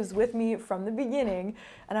girl who was with me from the beginning,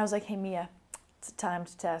 and I was like, hey Mia, it's a time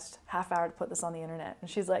to test, half hour to put this on the internet. And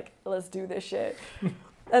she's like, let's do this shit.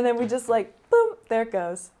 And then we just like, boom, there it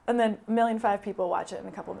goes. And then 1.5 million people watch it in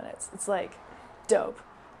a couple minutes. It's like, dope.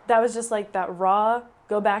 That was just like that raw,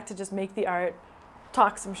 go back to just make the art,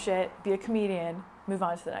 talk some shit, be a comedian, move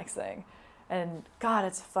on to the next thing. And God,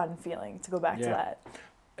 it's a fun feeling to go back to that.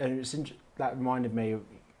 And that reminded me,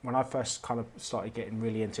 when I first kind of started getting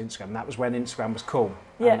really into Instagram, that was when Instagram was cool.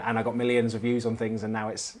 And I got millions of views on things, and now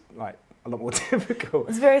it's like a lot more difficult.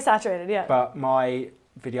 It's very saturated, But my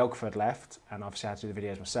videographer had left, and obviously I had to do the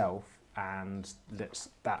videos myself, and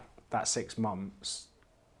that 6 months,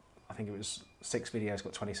 I think it was 6 videos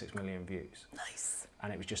got 26 million views. Nice.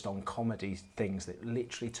 And it was just on comedy things that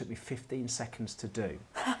literally took me 15 seconds to do.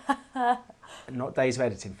 Not days of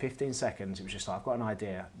editing, 15 seconds. It was just like, I've got an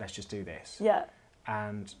idea, let's just do this.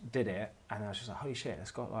 And did it, and I was just like, holy shit,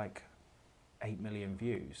 it's got like 8 million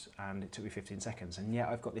views, and it took me 15 seconds. And yet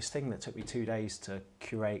I've got this thing that took me 2 days to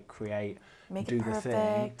curate, create, make do it the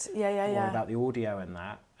perfect. thing. All about the audio and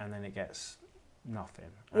that, and then it gets nothing.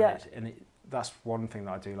 And that's one thing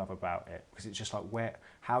that I do love about it, because it's just like,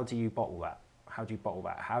 how do you bottle that? How do you bottle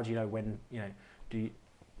that? How do you know when, you know,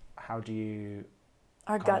 how do you...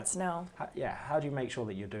 Our guts know. How do you make sure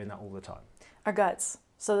that you're doing that all the time? Our guts.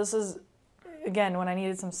 So this is, again, when I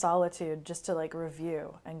needed some solitude just to like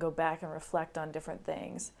review and go back and reflect on different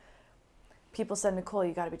things. People said, Nicole,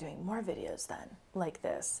 you got to be doing more videos then, like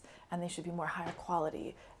this, and they should be more higher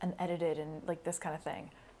quality and edited and like this kind of thing.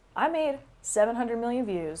 I made 700 million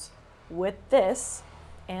views with this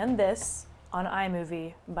and this on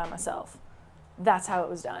iMovie by myself. That's how it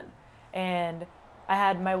was done. And I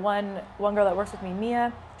had my one girl that works with me,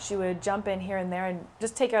 Mia. She would jump in here and there and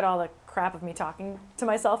just take out all the crap of me talking to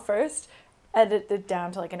myself first, edit it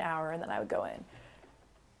down to like an hour, and then I would go in.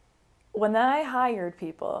 When I hired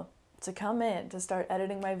people to come in to start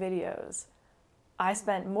editing my videos, I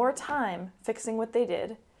spent more time fixing what they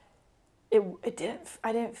did.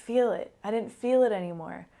 I didn't feel it. I didn't feel it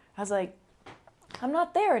anymore. I was like, I'm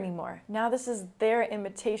not there anymore. Now this is their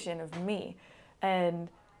imitation of me. And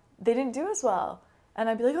they didn't do as well. And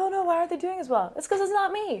I'd be like, oh no, why aren't they doing as well? It's because it's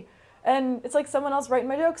not me. And it's like someone else writing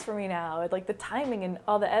my jokes for me now. Like the timing and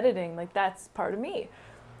all the editing, like that's part of me.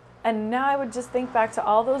 And now I would just think back to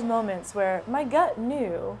all those moments where my gut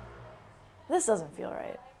knew, this doesn't feel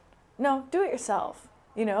right. No, do it yourself.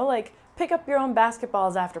 You know, like pick up your own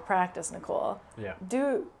basketballs after practice, Nicole. Yeah.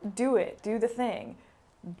 Do it. Do the thing.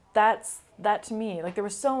 That's that to me. Like there were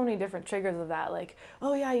so many different triggers of that. Like,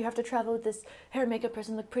 oh yeah, you have to travel with this hair and makeup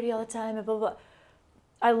person, look pretty all the time, and blah, blah, blah.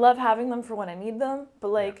 I love having them for when I need them, but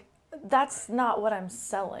like that's not what I'm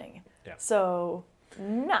selling. Yeah. So,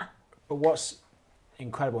 nah. But what's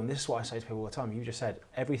incredible, and this is what I say to people all the time, you just said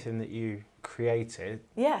everything that you created,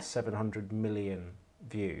 Yeah. 700 million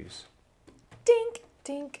views. Dink,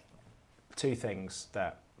 dink. Two things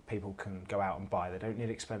that people can go out and buy. They don't need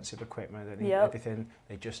expensive equipment, they don't need Yep. everything.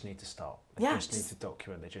 They just need to start. They Yeah, just need just to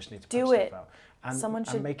document. They just need to do put it. stuff out. And, Someone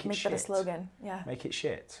should make it make shit. that a slogan. Yeah. Make it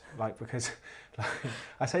shit. Like, because like,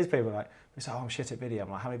 I say to people, like, they say, oh, I'm shit at video. I'm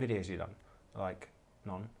like, how many videos have you done? They're like,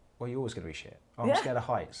 none. Well, you're always going to be shit. Oh, I'm Yeah. scared of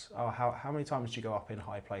heights. Oh, how many times do you go up in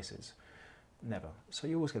high places? Never. So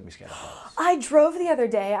you're always going to be scared of heights. I drove the other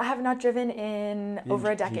day. I have not driven in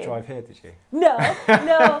over a decade. Did you drive here, did you? No,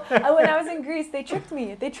 no. When I was in Greece, they tricked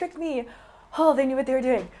me. Oh, they knew what they were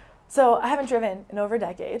doing. So I haven't driven in over a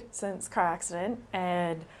decade since car accident.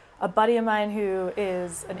 And a buddy of mine who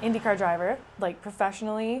is an IndyCar driver, like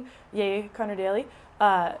professionally, yay, Connor Daly,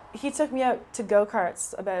 he took me out to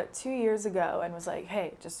go-karts about 2 years ago and was like,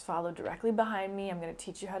 hey, just follow directly behind me. I'm going to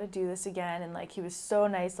teach you how to do this again. And like, he was so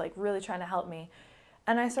nice, like really trying to help me.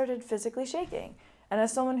 And I started physically shaking. And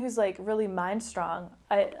as someone who's like really mind strong,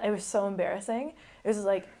 it was so embarrassing. It was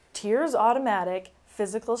like tears automatic,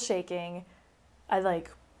 physical shaking. I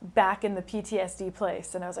like back in the PTSD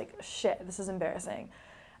place. And I was like, shit, this is embarrassing.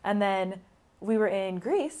 And then we were in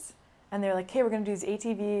Greece and they were like, hey, we're going to do these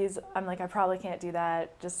ATVs. I'm like, I probably can't do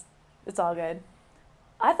that. Just, it's all good.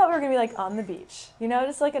 I thought we were going to be like on the beach, you know,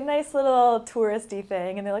 just like a nice little touristy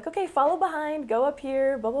thing. And they're like, okay, follow behind, go up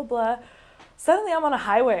here, blah, blah, blah. Suddenly I'm on a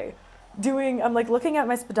highway I'm like looking at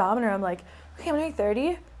my speedometer. I'm like, okay, I'm doing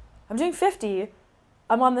 30. I'm doing 50.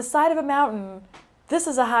 I'm on the side of a mountain. This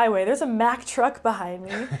is a highway. There's a Mack truck behind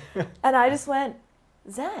me. And I just went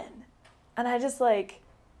zen. And I just like,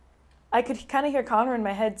 I could kind of hear Connor in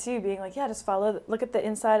my head too, being like, yeah, just look at the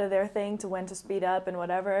inside of their thing to when to speed up and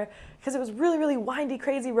whatever. Because it was really, really windy,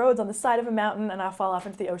 crazy roads on the side of a mountain and I'll fall off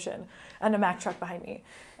into the ocean and a Mack truck behind me.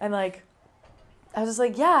 And like, I was just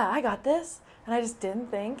like, yeah, I got this. And I just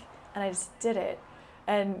didn't think and I just did it.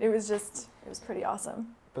 And it was pretty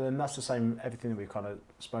awesome. But then that's the same, everything that we've kind of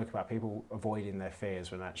spoke about, people avoiding their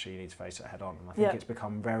fears when actually you need to face it head on. And I think it's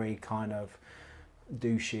become very kind of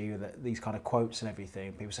douchey, that these kind of quotes and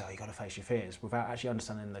everything, people say, oh, you got to face your fears, without actually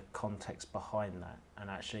understanding the context behind that. And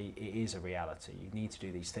actually it is a reality. You need to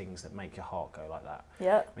do these things that make your heart go like that.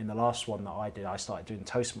 Yeah. I mean, the last one that I did, I started doing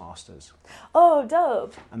Toastmasters. Oh,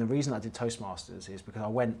 dope. And the reason I did Toastmasters is because I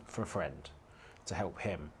went for a friend to help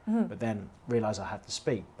him, but then realised I had to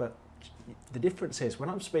speak. But the difference is, when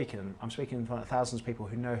I'm speaking in front of thousands of people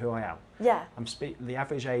who know who I am. Yeah. The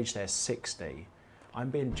average age there is 60. I'm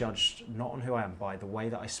being judged not on who I am, by the way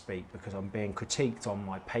that I speak, because I'm being critiqued on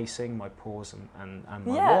my pacing, my pause, and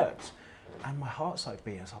my words. And my heart's like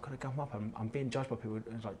beating, so I've got to come up. I'm being judged by people.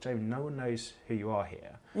 It's like, Jamie, no one knows who you are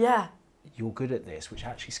here. Yeah. You're good at this, which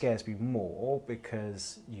actually scares me more,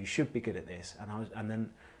 because you should be good at this. And then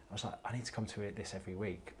I was like, I need to come to this every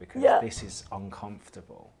week, because this is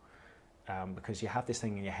uncomfortable. Because you have this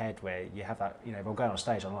thing in your head where you have that, you know, if I'm going on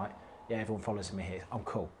stage, I'm like, yeah, everyone follows me here. I'm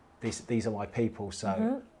cool. These are my people,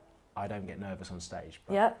 so I don't get nervous on stage.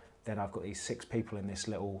 But then I've got these 6 people in this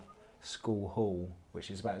little school hall,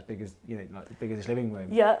 which is about as big as, you know, like as big as this living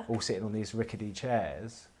room, all sitting on these rickety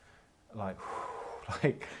chairs, like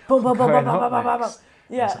Boom, boom, boom, going boom, up boom, boom, next. boom.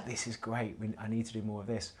 And I was like, this is great. I need to do more of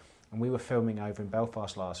this. And we were filming over in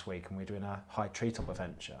Belfast last week, and we were doing a high treetop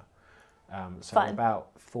adventure. So Fun. about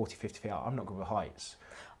 40, 50 feet up. I'm not good with heights.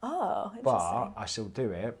 Oh, interesting. But I still do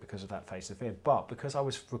it because of that face of fear. But because I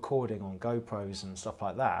was recording on GoPros and stuff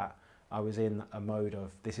like that, I was in a mode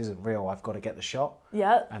of, this isn't real, I've got to get the shot.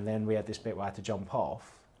 Yeah. And then we had this bit where I had to jump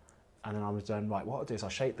off. And then I was doing, right, what I'll do is I'll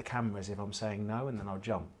shake the camera as if I'm saying no, and then I'll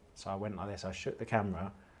jump. So I went like this, I shook the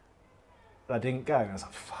camera, but I didn't go. And I was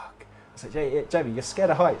like, fuck. I said, Jamie, you're scared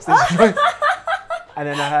of heights. This is And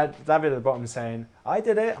then I had David at the bottom saying, I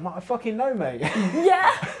did it. I'm like, I fucking know, mate.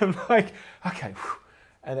 Yeah. I'm like, okay.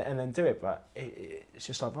 And then do it. But it's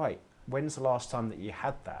just like, right, when's the last time that you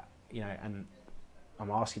had that? You know, and I'm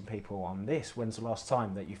asking people on this, when's the last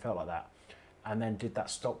time that you felt like that? And then did that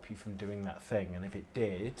stop you from doing that thing? And if it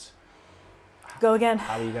did, Go again.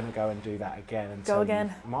 how are you going to go and do that again until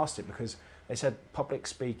again. you've mastered it? Because they said public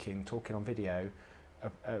speaking, talking on video,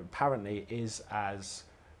 apparently is as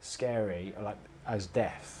scary, like, as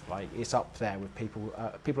death. Like, it's up there with people.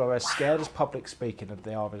 People are as scared as public speaking as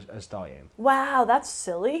they are as dying. Wow, that's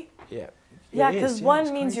silly. Yeah. Yeah, because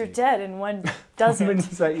one means you're dead and one doesn't. One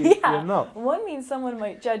means that you're not. One means someone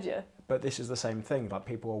might judge you. But this is the same thing. Like,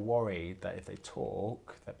 people are worried that if they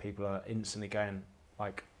talk, that people are instantly going,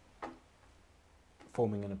 like,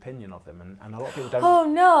 forming an opinion of them, and a lot of people don't. Oh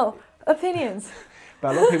no, opinions.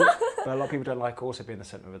 But a lot of people don't like also being the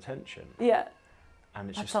centre of attention. Yeah. And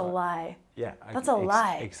it's That's just a lie. Yeah. That's a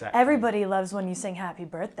lie. Exactly. Everybody loves when you sing happy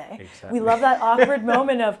birthday. Exactly. We love that awkward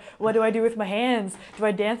moment of, what do I do with my hands? Do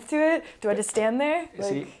I dance to it? Do I just stand there?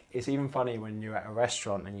 It's even funny when you're at a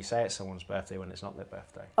restaurant and you say it's someone's birthday when it's not their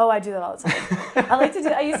birthday. Oh, I do that all the time.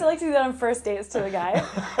 I used to like to do that on first dates to the guy.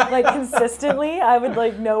 Like consistently, I would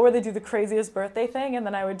like know where they do the craziest birthday thing, and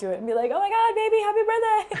then I would do it and be like, oh my God, baby, happy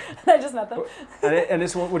birthday. And I just met them. And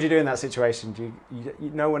it's what do you do in that situation?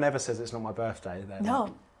 No one ever says it's not my birthday then.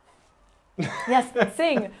 No. Yes,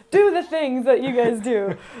 sing. Do the things that you guys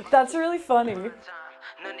do. That's really funny.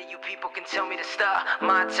 None of you people can tell me to stop.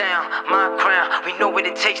 My town, my crown. We know what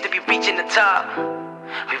it takes to be reaching the top.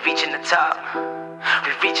 We reaching the top.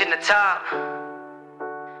 We reaching the top.